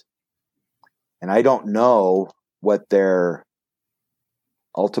bays. And I don't know what their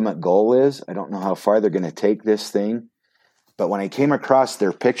ultimate goal is. I don't know how far they're going to take this thing. But when I came across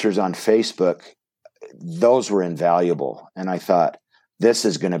their pictures on Facebook, those were invaluable. And I thought, this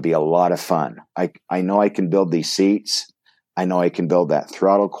is going to be a lot of fun. I know I can build these seats. I know I can build that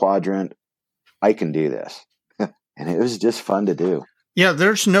throttle quadrant. I can do this. And it was just fun to do. Yeah,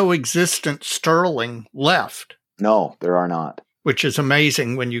 there's no existent Stirling left. No, there are not. Which is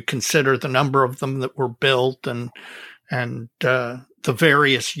amazing when you consider the number of them that were built and the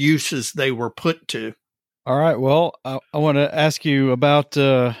various uses they were put to. All right. Well, I want to ask you about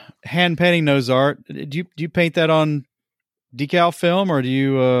hand painting nose art. Do you paint that on decal film, or do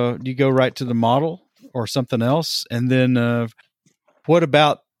you go right to the model or something else? And then what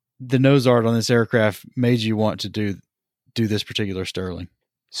about the nose art on this aircraft made you want to do this particular Stirling?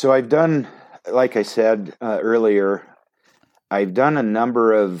 So I've done, like I said earlier, I've done a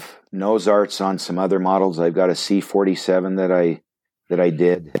number of nose arts on some other models. I've got a C-47 that I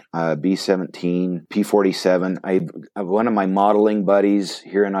did, B-17, P-47. I have one of my modeling buddies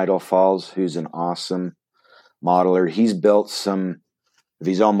here in Idaho Falls who's an awesome modeler. He's built some of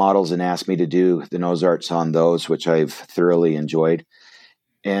his own models and asked me to do the nose arts on those, which I've thoroughly enjoyed.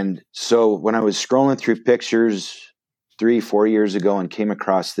 And so when I was scrolling through pictures 3-4 years ago and came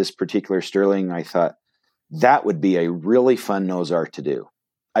across this particular Stirling, I thought that would be a really fun nose art to do.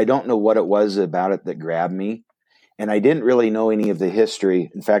 I don't know what it was about it that grabbed me. And I didn't really know any of the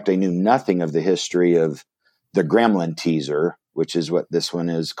history. In fact, I knew nothing of the history of the Gremlin teaser, which is what this one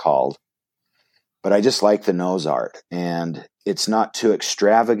is called. But I just like the nose art. And it's not too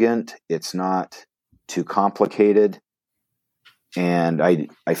extravagant. It's not too complicated. And I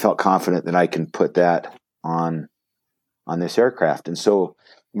felt confident that I can put that on this aircraft. And so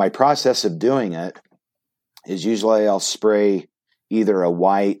my process of doing it is usually I'll spray either a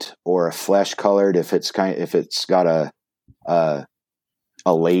white or a flesh colored if it's got a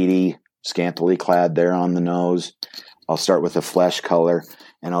lady scantily clad there on the nose. I'll start with a flesh color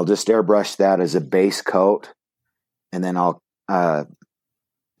and I'll just airbrush that as a base coat, and then I'll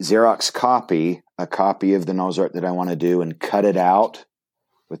Xerox copy a copy of the nose art that I want to do and cut it out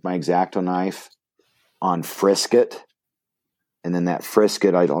with my X-Acto knife on Frisket. And then that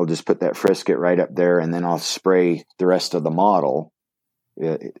Frisket, I'll just put that Frisket right up there, and then I'll spray the rest of the model,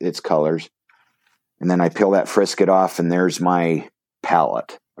 its colors. And then I peel that Frisket off, and there's my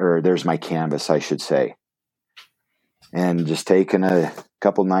palette, or there's my canvas, I should say. And just taking a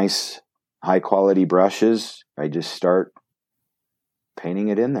couple nice high-quality brushes, I just start painting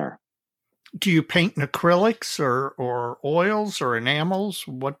it in there. Do you paint in acrylics or oils or enamels?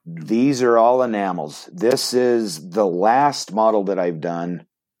 What? These are all enamels. This is the last model that I've done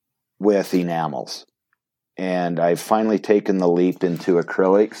with enamels. And I've finally taken the leap into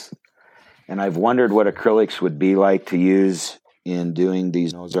acrylics. And I've wondered what acrylics would be like to use in doing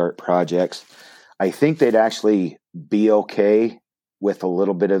these nose art projects. I think they'd actually be okay with a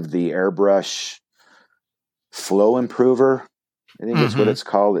little bit of the airbrush flow improver. I think that's what it's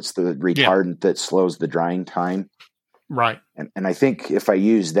called. It's the retardant that slows the drying time. Right. And I think if I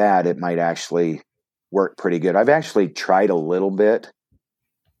use that, it might actually work pretty good. I've actually tried a little bit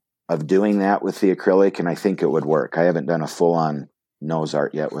of doing that with the acrylic, and I think it would work. I haven't done a full-on nose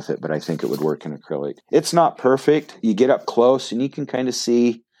art yet with it, but I think it would work in acrylic. It's not perfect. You get up close, and you can kind of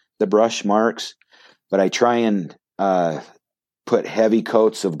see the brush marks, but I try and put heavy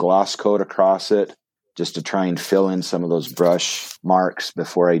coats of gloss coat across it, just to try and fill in some of those brush marks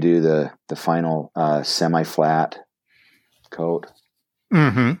before I do the final semi-flat coat.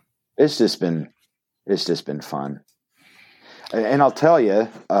 Mm-hmm. It's just been fun. And I'll tell you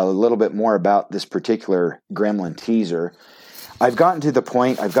a little bit more about this particular Gremlin teaser. I've gotten to the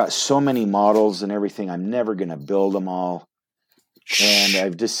point, I've got so many models and everything, I'm never going to build them all. And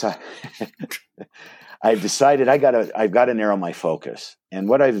I've decided I've got to narrow my focus. And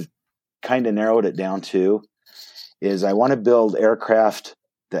what I've kind of narrowed it down to is I want to build aircraft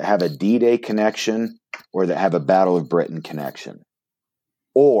that have a D-Day connection or that have a Battle of Britain connection.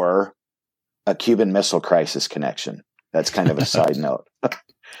 or a Cuban Missile Crisis connection. That's kind of a side note.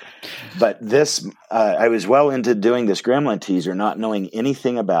 But this, I was well into doing this gremlin teaser, not knowing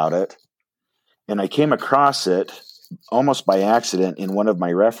anything about it. And I came across it almost by accident in one of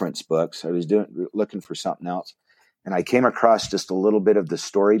my reference books. I was looking for something else. And I came across just a little bit of the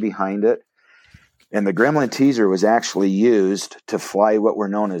story behind it. And the gremlin teaser was actually used to fly what were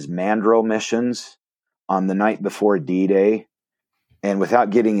known as Mandrel missions on the night before D-Day. And without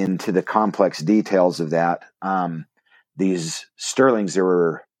getting into the complex details of that, these Sterlings, there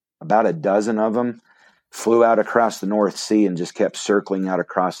were about a dozen of them, flew out across the North Sea and just kept circling out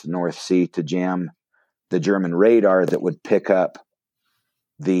across the North Sea to jam the German radar that would pick up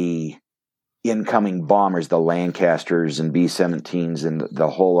the incoming bombers, the Lancasters and B-17s and the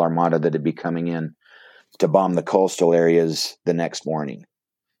whole armada that would be coming in to bomb the coastal areas the next morning.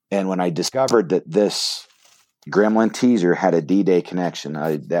 And when I discovered that this gremlin teaser had a D-Day connection,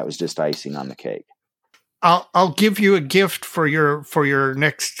 that was just icing on the cake. I'll give you a gift for your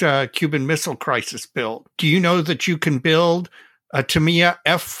next Cuban Missile Crisis build. Do you know that you can build a Tamiya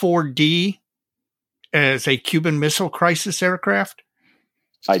F4D as a Cuban Missile Crisis aircraft?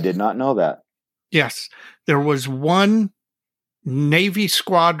 I did not know that. Yes. There was one Navy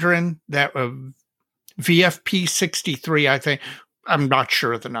squadron that VFP-63, I think, I'm not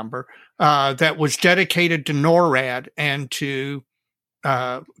sure of the number, that was dedicated to NORAD and to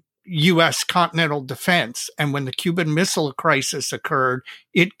U.S. continental defense. And when the Cuban Missile Crisis occurred,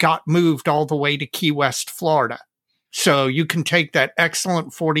 it got moved all the way to Key West, Florida. So you can take that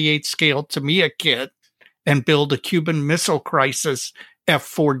excellent 48 scale Tamiya kit and build a Cuban Missile Crisis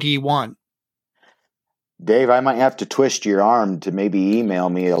F4D1. Dave, I might have to twist your arm to maybe email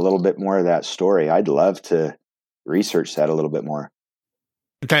me a little bit more of that story. I'd love to research that a little bit more.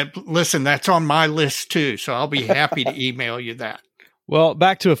 Listen, that's on my list too, so I'll be happy to email you that. Well,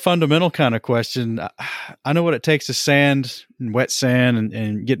 back to a fundamental kind of question. I know what it takes to sand and wet sand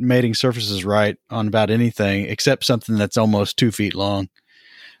and get mating surfaces right on about anything except something that's almost 2 feet long,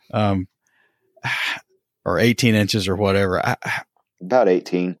 or 18 inches or whatever. About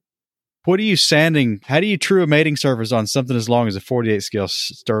 18. What are you sanding? How do you true a mating surface on something as long as a 48 scale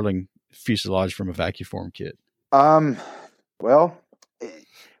Sterling fuselage from a vacuform kit? Well,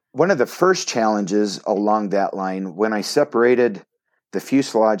 one of the first challenges along that line, when I separated the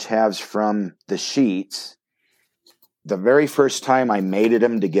fuselage halves from the sheets, the very first time I mated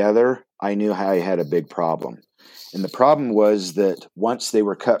them together, I knew I had a big problem. And the problem was that once they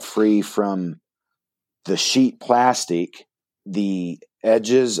were cut free from the sheet plastic, the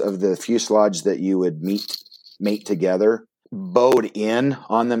edges of the fuselage that you would mate together bowed in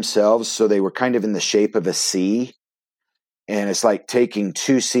on themselves, so they were kind of in the shape of a C. And it's like taking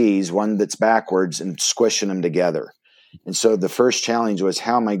two C's, one that's backwards, and squishing them together. And so the first challenge was,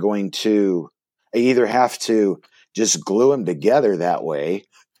 how am I going to either have to just glue them together that way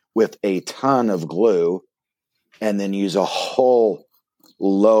with a ton of glue and then use a whole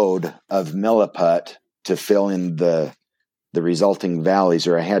load of milliput to fill in the resulting valleys,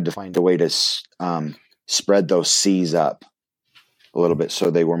 or I had to find a way to spread those C's up a little bit so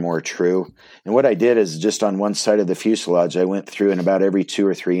they were more true. And what I did is, just on one side of the fuselage, I went through, and about every 2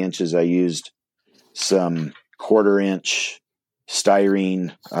 or 3 inches, I used some 1/4 inch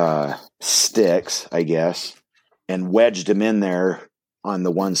styrene sticks, I guess, and wedged them in there on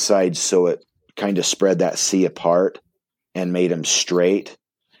the one side so it kind of spread that C apart and made them straight.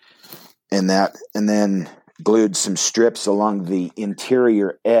 And then glued some strips along the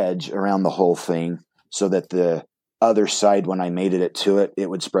interior edge around the whole thing so that the other side, when I mated it to it, it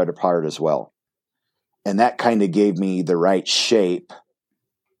would spread apart as well. And that kind of gave me the right shape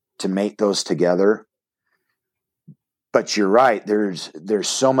to mate those together. But you're right, there's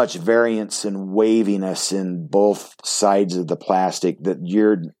so much variance and waviness in both sides of the plastic that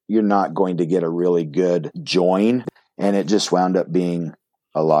you're not going to get a really good join. And it just wound up being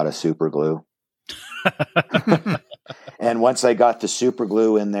a lot of super glue. And once I got the super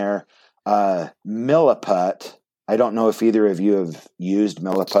glue in there, milliput, I don't know if either of you have used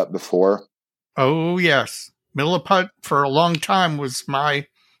milliput before. Oh, yes. Milliput for a long time was my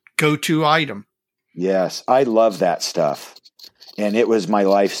go-to item. Yes, I love that stuff. And it was my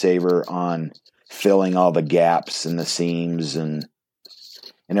lifesaver on filling all the gaps and the seams and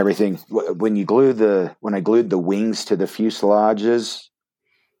everything. When I glued the wings to the fuselage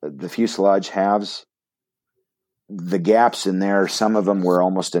halves, the gaps in there, some of them were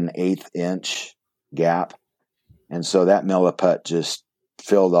almost an 1/8 inch gap. And so that milliput just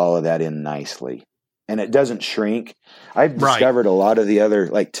filled all of that in nicely. And it doesn't shrink. I've discovered a lot of the other,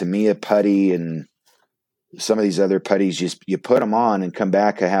 like Tamiya putty and some of these other putties, you put them on and come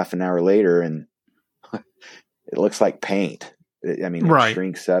back a half an hour later and it looks like paint. I mean, it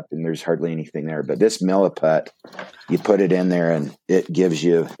shrinks up and there's hardly anything there. But this Milliput, you put it in there and it gives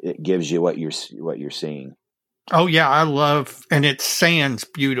you what you're seeing. Oh yeah, and it sands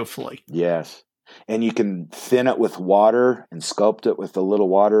beautifully. Yes, and you can thin it with water and sculpt it with a little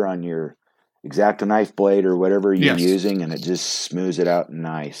water on your X-Acto knife blade or whatever you're using, and it just smooths it out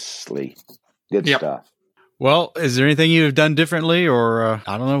nicely. Good stuff. Well, is there anything you've done differently, or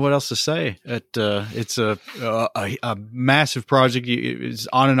I don't know what else to say? It's a massive project. It's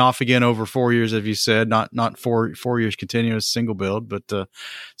on and off again over 4 years, as you said, not 4 years continuous single build, but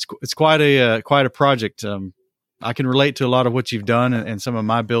it's quite a project. I can relate to a lot of what you've done and some of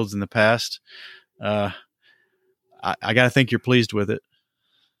my builds in the past. I got to think you're pleased with it.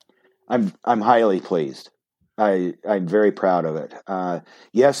 I'm highly pleased. I'm very proud of it.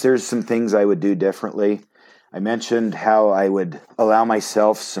 Yes, there's some things I would do differently. I mentioned how I would allow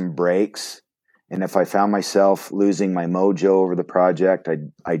myself some breaks, and if I found myself losing my mojo over the project,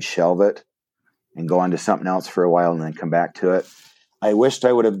 I'd shelve it and go on to something else for a while and then come back to it. I wished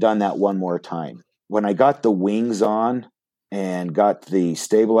I would have done that one more time. When I got the wings on and got the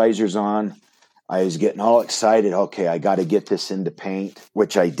stabilizers on, I was getting all excited. Okay, I got to get this into paint,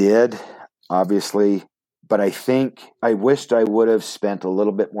 which I did, obviously. But I think I wished I would have spent a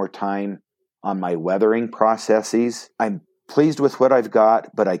little bit more time on my weathering processes. I'm pleased with what I've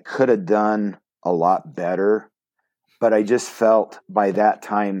got, but I could have done a lot better. But I just felt by that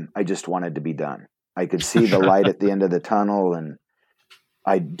time, I just wanted to be done. I could see the light at the end of the tunnel, and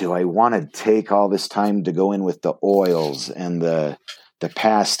I want to take all this time to go in with the oils and the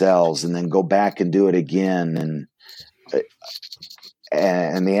pastels and then go back and do it again?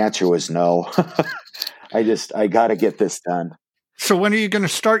 And the answer was no. I got to get this done. So when are you going to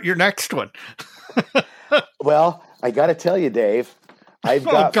start your next one? Well, I got to tell you, Dave, I've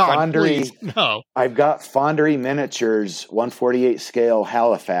got Fondery Miniatures 1/48 scale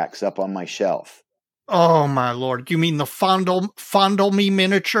Halifax up on my shelf. Oh my Lord! You mean the Fondle Me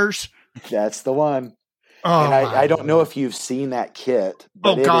miniatures? That's the one. Oh, and I don't know if you've seen that kit.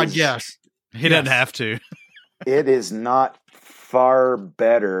 Oh God, yes. He doesn't have to. It is not far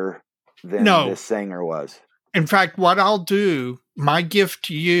better than this Sanger was. In fact, what I'll do, my gift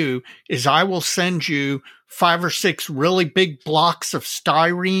to you, is I will send you 5 or 6 really big blocks of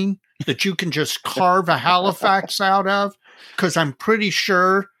styrene that you can just carve a Halifax out of, because I'm pretty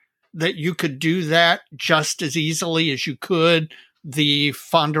sure that you could do that just as easily as you could the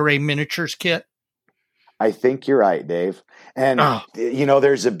Fondery Miniatures kit. I think you're right, Dave. And,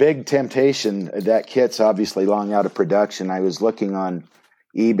 there's a big temptation. That kit's obviously long out of production. I was looking on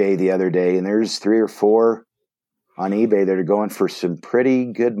eBay the other day, and there's 3 or 4 on eBay that are going for some pretty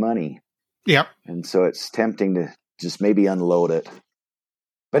good money. Yep. And so it's tempting to just maybe unload it.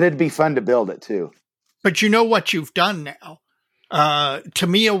 But it'd be fun to build it, too. But you know what you've done now?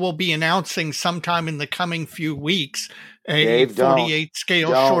 Tamiya will be announcing sometime in the coming few weeks a 48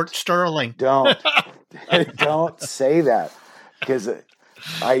 scale short Sterling. Don't say that, because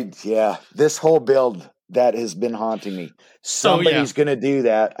this whole build that has been haunting me. Somebody's going to do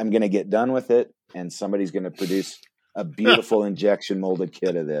that. I'm going to get done with it, and somebody's going to produce a beautiful injection molded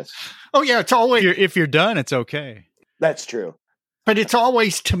kit of this. Oh yeah, it's always if you're done, it's okay. That's true. But it's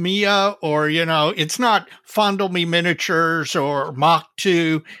always Tamiya, or, it's not Fondle Me Miniatures or Mach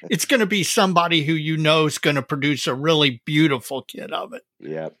 2. It's going to be somebody who is going to produce a really beautiful kit of it.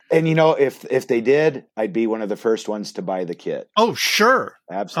 Yeah. And, if they did, I'd be one of the first ones to buy the kit. Oh, sure.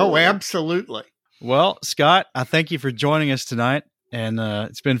 Absolutely. Oh, absolutely. Well, Scott, I thank you for joining us tonight. And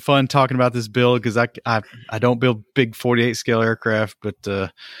it's been fun talking about this build, because I don't build big 48 scale aircraft,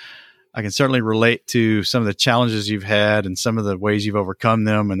 but I can certainly relate to some of the challenges you've had and some of the ways you've overcome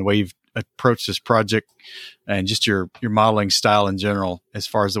them and the way you've approached this project and just your modeling style in general, as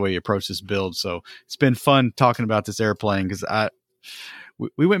far as the way you approach this build. So it's been fun talking about this airplane, because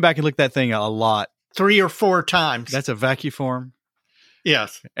we went back and looked at that thing a lot. 3 or 4 times. That's a vacuform.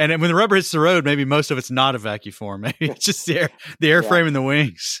 Yes. And when the rubber hits the road, maybe most of it's not a vacuform. Maybe it's just the airframe and the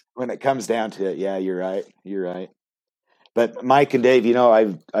wings. When it comes down to it, yeah, you're right. You're right. But Mike and Dave,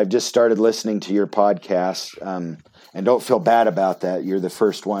 I've just started listening to your podcast, and don't feel bad about that. You're the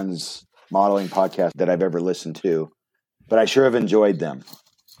first modeling podcast that I've ever listened to, but I sure have enjoyed them.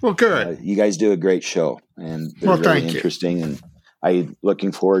 Well, good. You guys do a great show, and they're really interesting, and I'm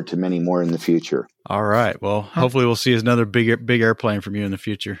looking forward to many more in the future. All right. Well, hopefully we'll see another big airplane from you in the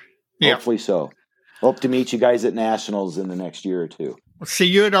future. Yeah. Hopefully so. Hope to meet you guys at Nationals in the next year or 2. We'll see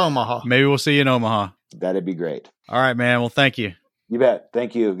you at Omaha. Maybe we'll see you in Omaha. That'd be great. All right, man. Well, thank you. You bet.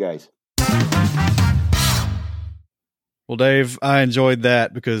 Thank you, guys. Well, Dave, I enjoyed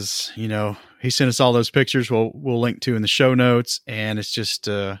that because, he sent us all those pictures we'll link to in the show notes. And it's just,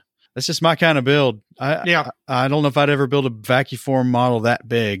 that's just my kind of build. I don't know if I'd ever build a Vacuform model that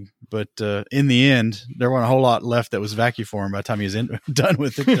big, but in the end, there wasn't a whole lot left that was Vacuform by the time he was done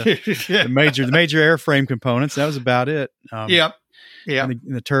with it. The major airframe components, that was about it. And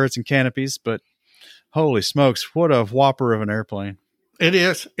the turrets and canopies, but holy smokes, what a whopper of an airplane. It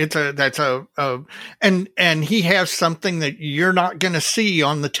is. And he has something that you're not going to see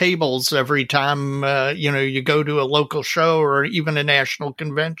on the tables every time, you go to a local show or even a national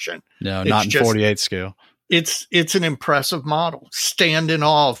convention. No, not in 48 scale. It's an impressive model. Stand in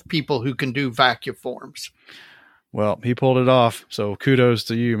awe of people who can do Vacuforms. Well, he pulled it off. So kudos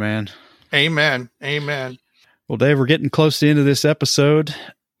to you, man. Amen. Well, Dave, we're getting close to the end of this episode.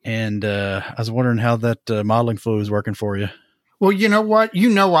 And I was wondering how that modeling fluid is working for you. Well, you know what?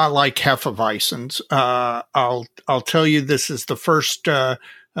 I like Hefeweizens. I'll tell you, this is the first beer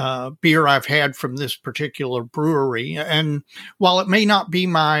I've had from this particular brewery. And while it may not be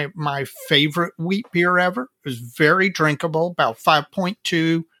my favorite wheat beer ever, it was very drinkable, about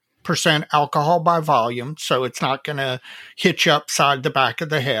 5.2% alcohol by volume. So it's not going to hit you upside the back of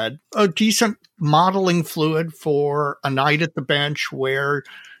the head. A decent modeling fluid for a night at the bench where,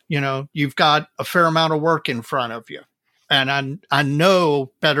 you've got a fair amount of work in front of you. And I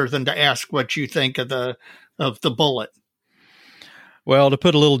know better than to ask what you think of the bullet. Well, to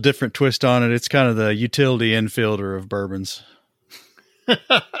put a little different twist on it, it's kind of the utility infielder of bourbons.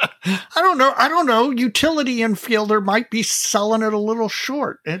 I don't know. Utility infielder might be selling it a little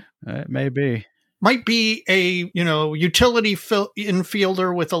short. It may be. Might be a, utility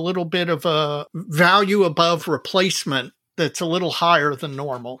infielder with a little bit of a value above replacement that's a little higher than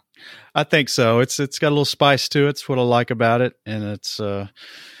normal. I think so. It's got a little spice to it. It's what I like about it, and it's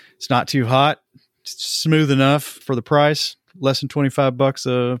not too hot. It's smooth enough for the price. Less than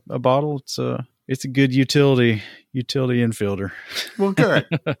 $25 a bottle. It's a good utility infielder. Well, good.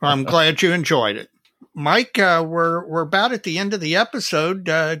 I'm glad you enjoyed it, Mike. We're about at the end of the episode.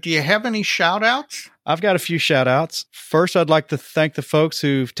 Do you have any shout outs? I've got a few shout outs. First, I'd like to thank the folks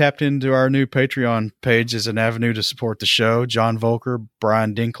who've tapped into our new Patreon page as an avenue to support the show. John Volker,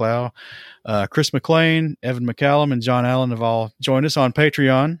 Brian Dinklau, Chris McLean, Evan McCallum, and John Allen have all joined us on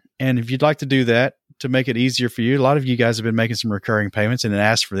Patreon. And if you'd like to do that to make it easier for you, a lot of you guys have been making some recurring payments and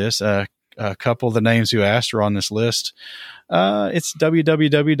asked for this. A couple of the names who asked are on this list. It's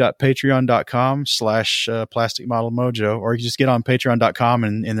www.patreon.com/Plastic Model Mojo, or you can just get on patreon.com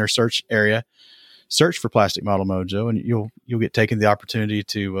and in their search area, search for Plastic Model Mojo, and you'll get taken the opportunity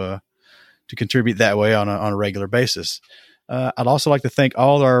to contribute that way on a regular basis. I'd also like to thank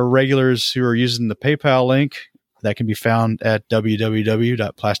all our regulars who are using the PayPal link that can be found at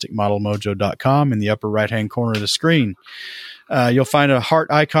www.plasticmodelmojo.com in the upper right-hand corner of the screen. You'll find a heart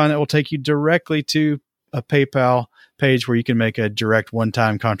icon that will take you directly to a PayPal page where you can make a direct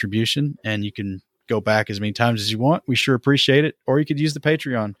one-time contribution, and you can go back as many times as you want. We sure appreciate it. Or you could use the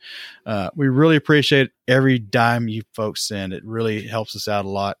Patreon. We really appreciate every dime you folks send. It really helps us out a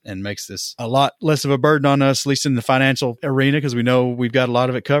lot and makes this a lot less of a burden on us, at least in the financial arena, because we know we've got a lot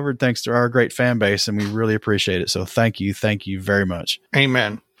of it covered thanks to our great fan base, and we really appreciate it. So thank you very much.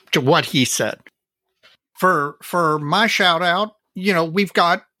 Amen to what he said. For my shout out, we've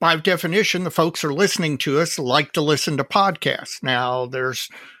got, by definition, the folks who are listening to us like to listen to podcasts. Now, there's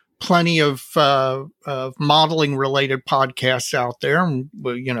plenty of modeling related podcasts out there.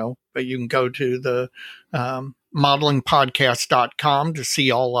 But you can go to the modelingpodcast.com to see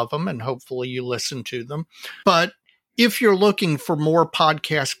all of them, and hopefully you listen to them. But if you're looking for more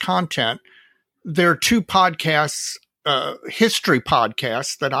podcast content, there are two podcasts, history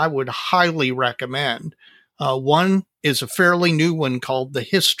podcasts, that I would highly recommend. One is a fairly new one called The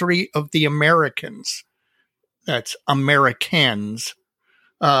History of the Americans. That's Americans.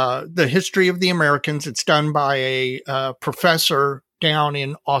 The History of the Americans. It's done by a professor down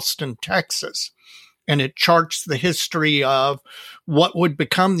in Austin, Texas. And it charts the history of what would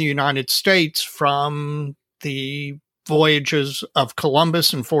become the United States from the voyages of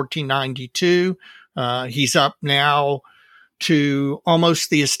Columbus in 1492. He's up now to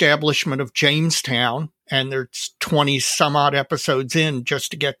almost the establishment of Jamestown, and there's 20 some odd episodes in just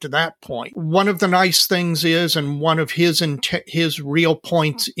to get to that point. One of the nice things is, and one of his real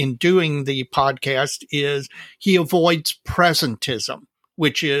points in doing the podcast, is he avoids presentism,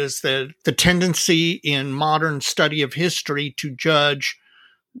 which is the tendency in modern study of history to judge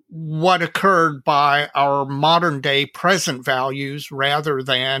what occurred by our modern day present values rather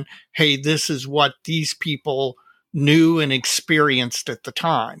than, hey, this is what these people knew and experienced at the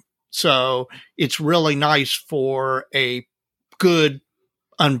time. So it's really nice for a good,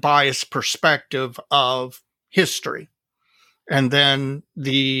 unbiased perspective of history. And then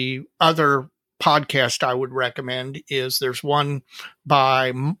the other podcast I would recommend is there's one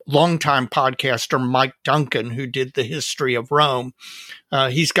by longtime podcaster Mike Duncan, who did the history of Rome.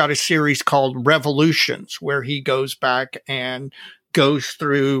 He's got a series called Revolutions, where he goes back and goes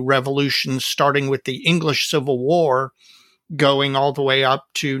through revolutions, starting with the English Civil War, going all the way up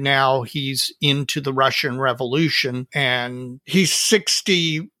to now he's into the Russian Revolution. And he's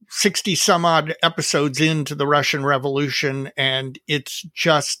 60 some odd episodes into the Russian Revolution, and it's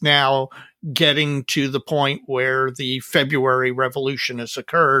just now getting to the point where the February Revolution has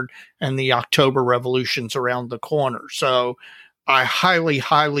occurred and the October Revolution's around the corner. So I highly,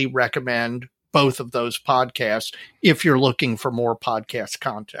 highly recommend both of those podcasts if you're looking for more podcast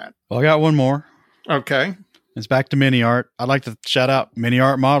content. Well, I got one more. Okay. It's back to Mini Art. I'd like to shout out Mini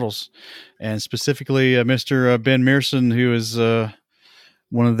Art Models, and specifically Mr. Ben Mearson, who is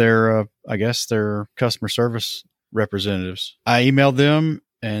one of their, I guess, their customer service representatives. I emailed them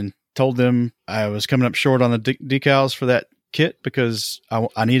and told them I was coming up short on the decals for that kit because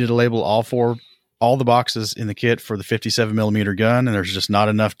I needed to label all the boxes in the kit for the 57 millimeter gun, and there's just not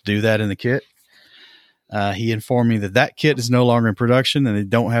enough to do that in the kit. He informed me that kit is no longer in production and they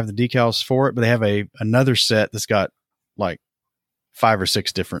don't have the decals for it, but they have another set that's got like 5 or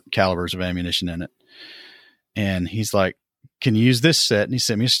 6 different calibers of ammunition in it. And he's like, "Can you use this set?" And he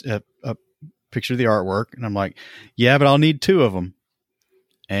sent me a picture of the artwork, and I'm like, "Yeah, but I'll need 2 of them."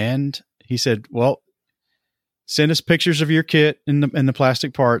 And he said, "Well, send us pictures of your kit and the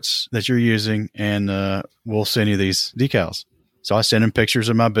plastic parts that you're using, and we'll send you these decals." So I sent him pictures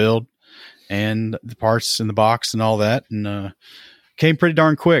of my build and the parts in the box and all that, and came pretty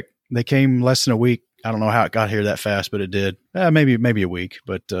darn quick. They came less than a week. I don't know how it got here that fast, but it did. Maybe a week,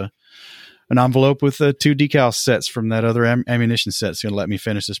 but an envelope with 2 decal sets from that other ammunition set is going to let me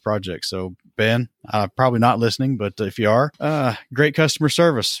finish this project. So Ben, probably not listening, but if you are, great customer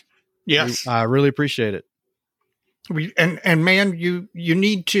service. Yes. I really appreciate it. And man, you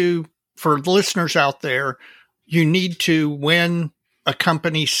need to, for listeners out there, you need to, when a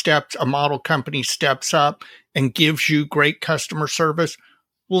model company steps up and gives you great customer service,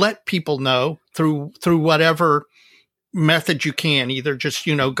 let people know through whatever method you can. Either just,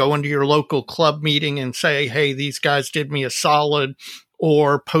 go into your local club meeting and say, "Hey, these guys did me a solid,"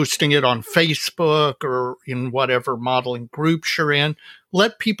 or posting it on Facebook or in whatever modeling groups you're in.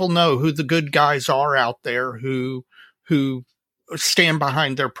 Let people know who the good guys are out there who stand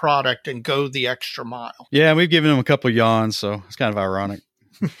behind their product and go the extra mile. Yeah, we've given them a couple of yawns, so it's kind of ironic.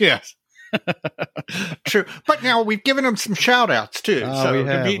 Yes. True. But now we've given them some shout outs too.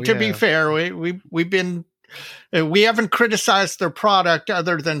 To be fair, we haven't criticized their product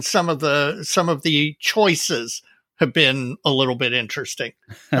other than some of the choices have been a little bit interesting.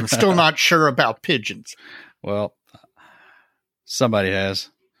 I'm still not sure about pigeons. Well, somebody has.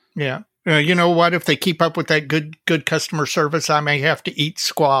 Yeah. You know what? If they keep up with that good customer service, I may have to eat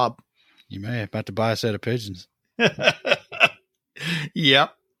squab. You may have to buy a set of pigeons.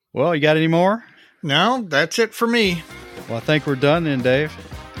 Yep. Well, you got any more? No, that's it for me. Well, I think we're done then, Dave.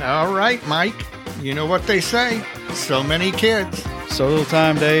 All right, Mike. You know what they say. So many kids. So little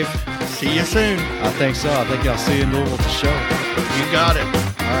time, Dave. See you soon. I think so. I think I'll see you in Louisville at the show. You got it. All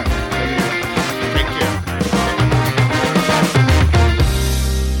right.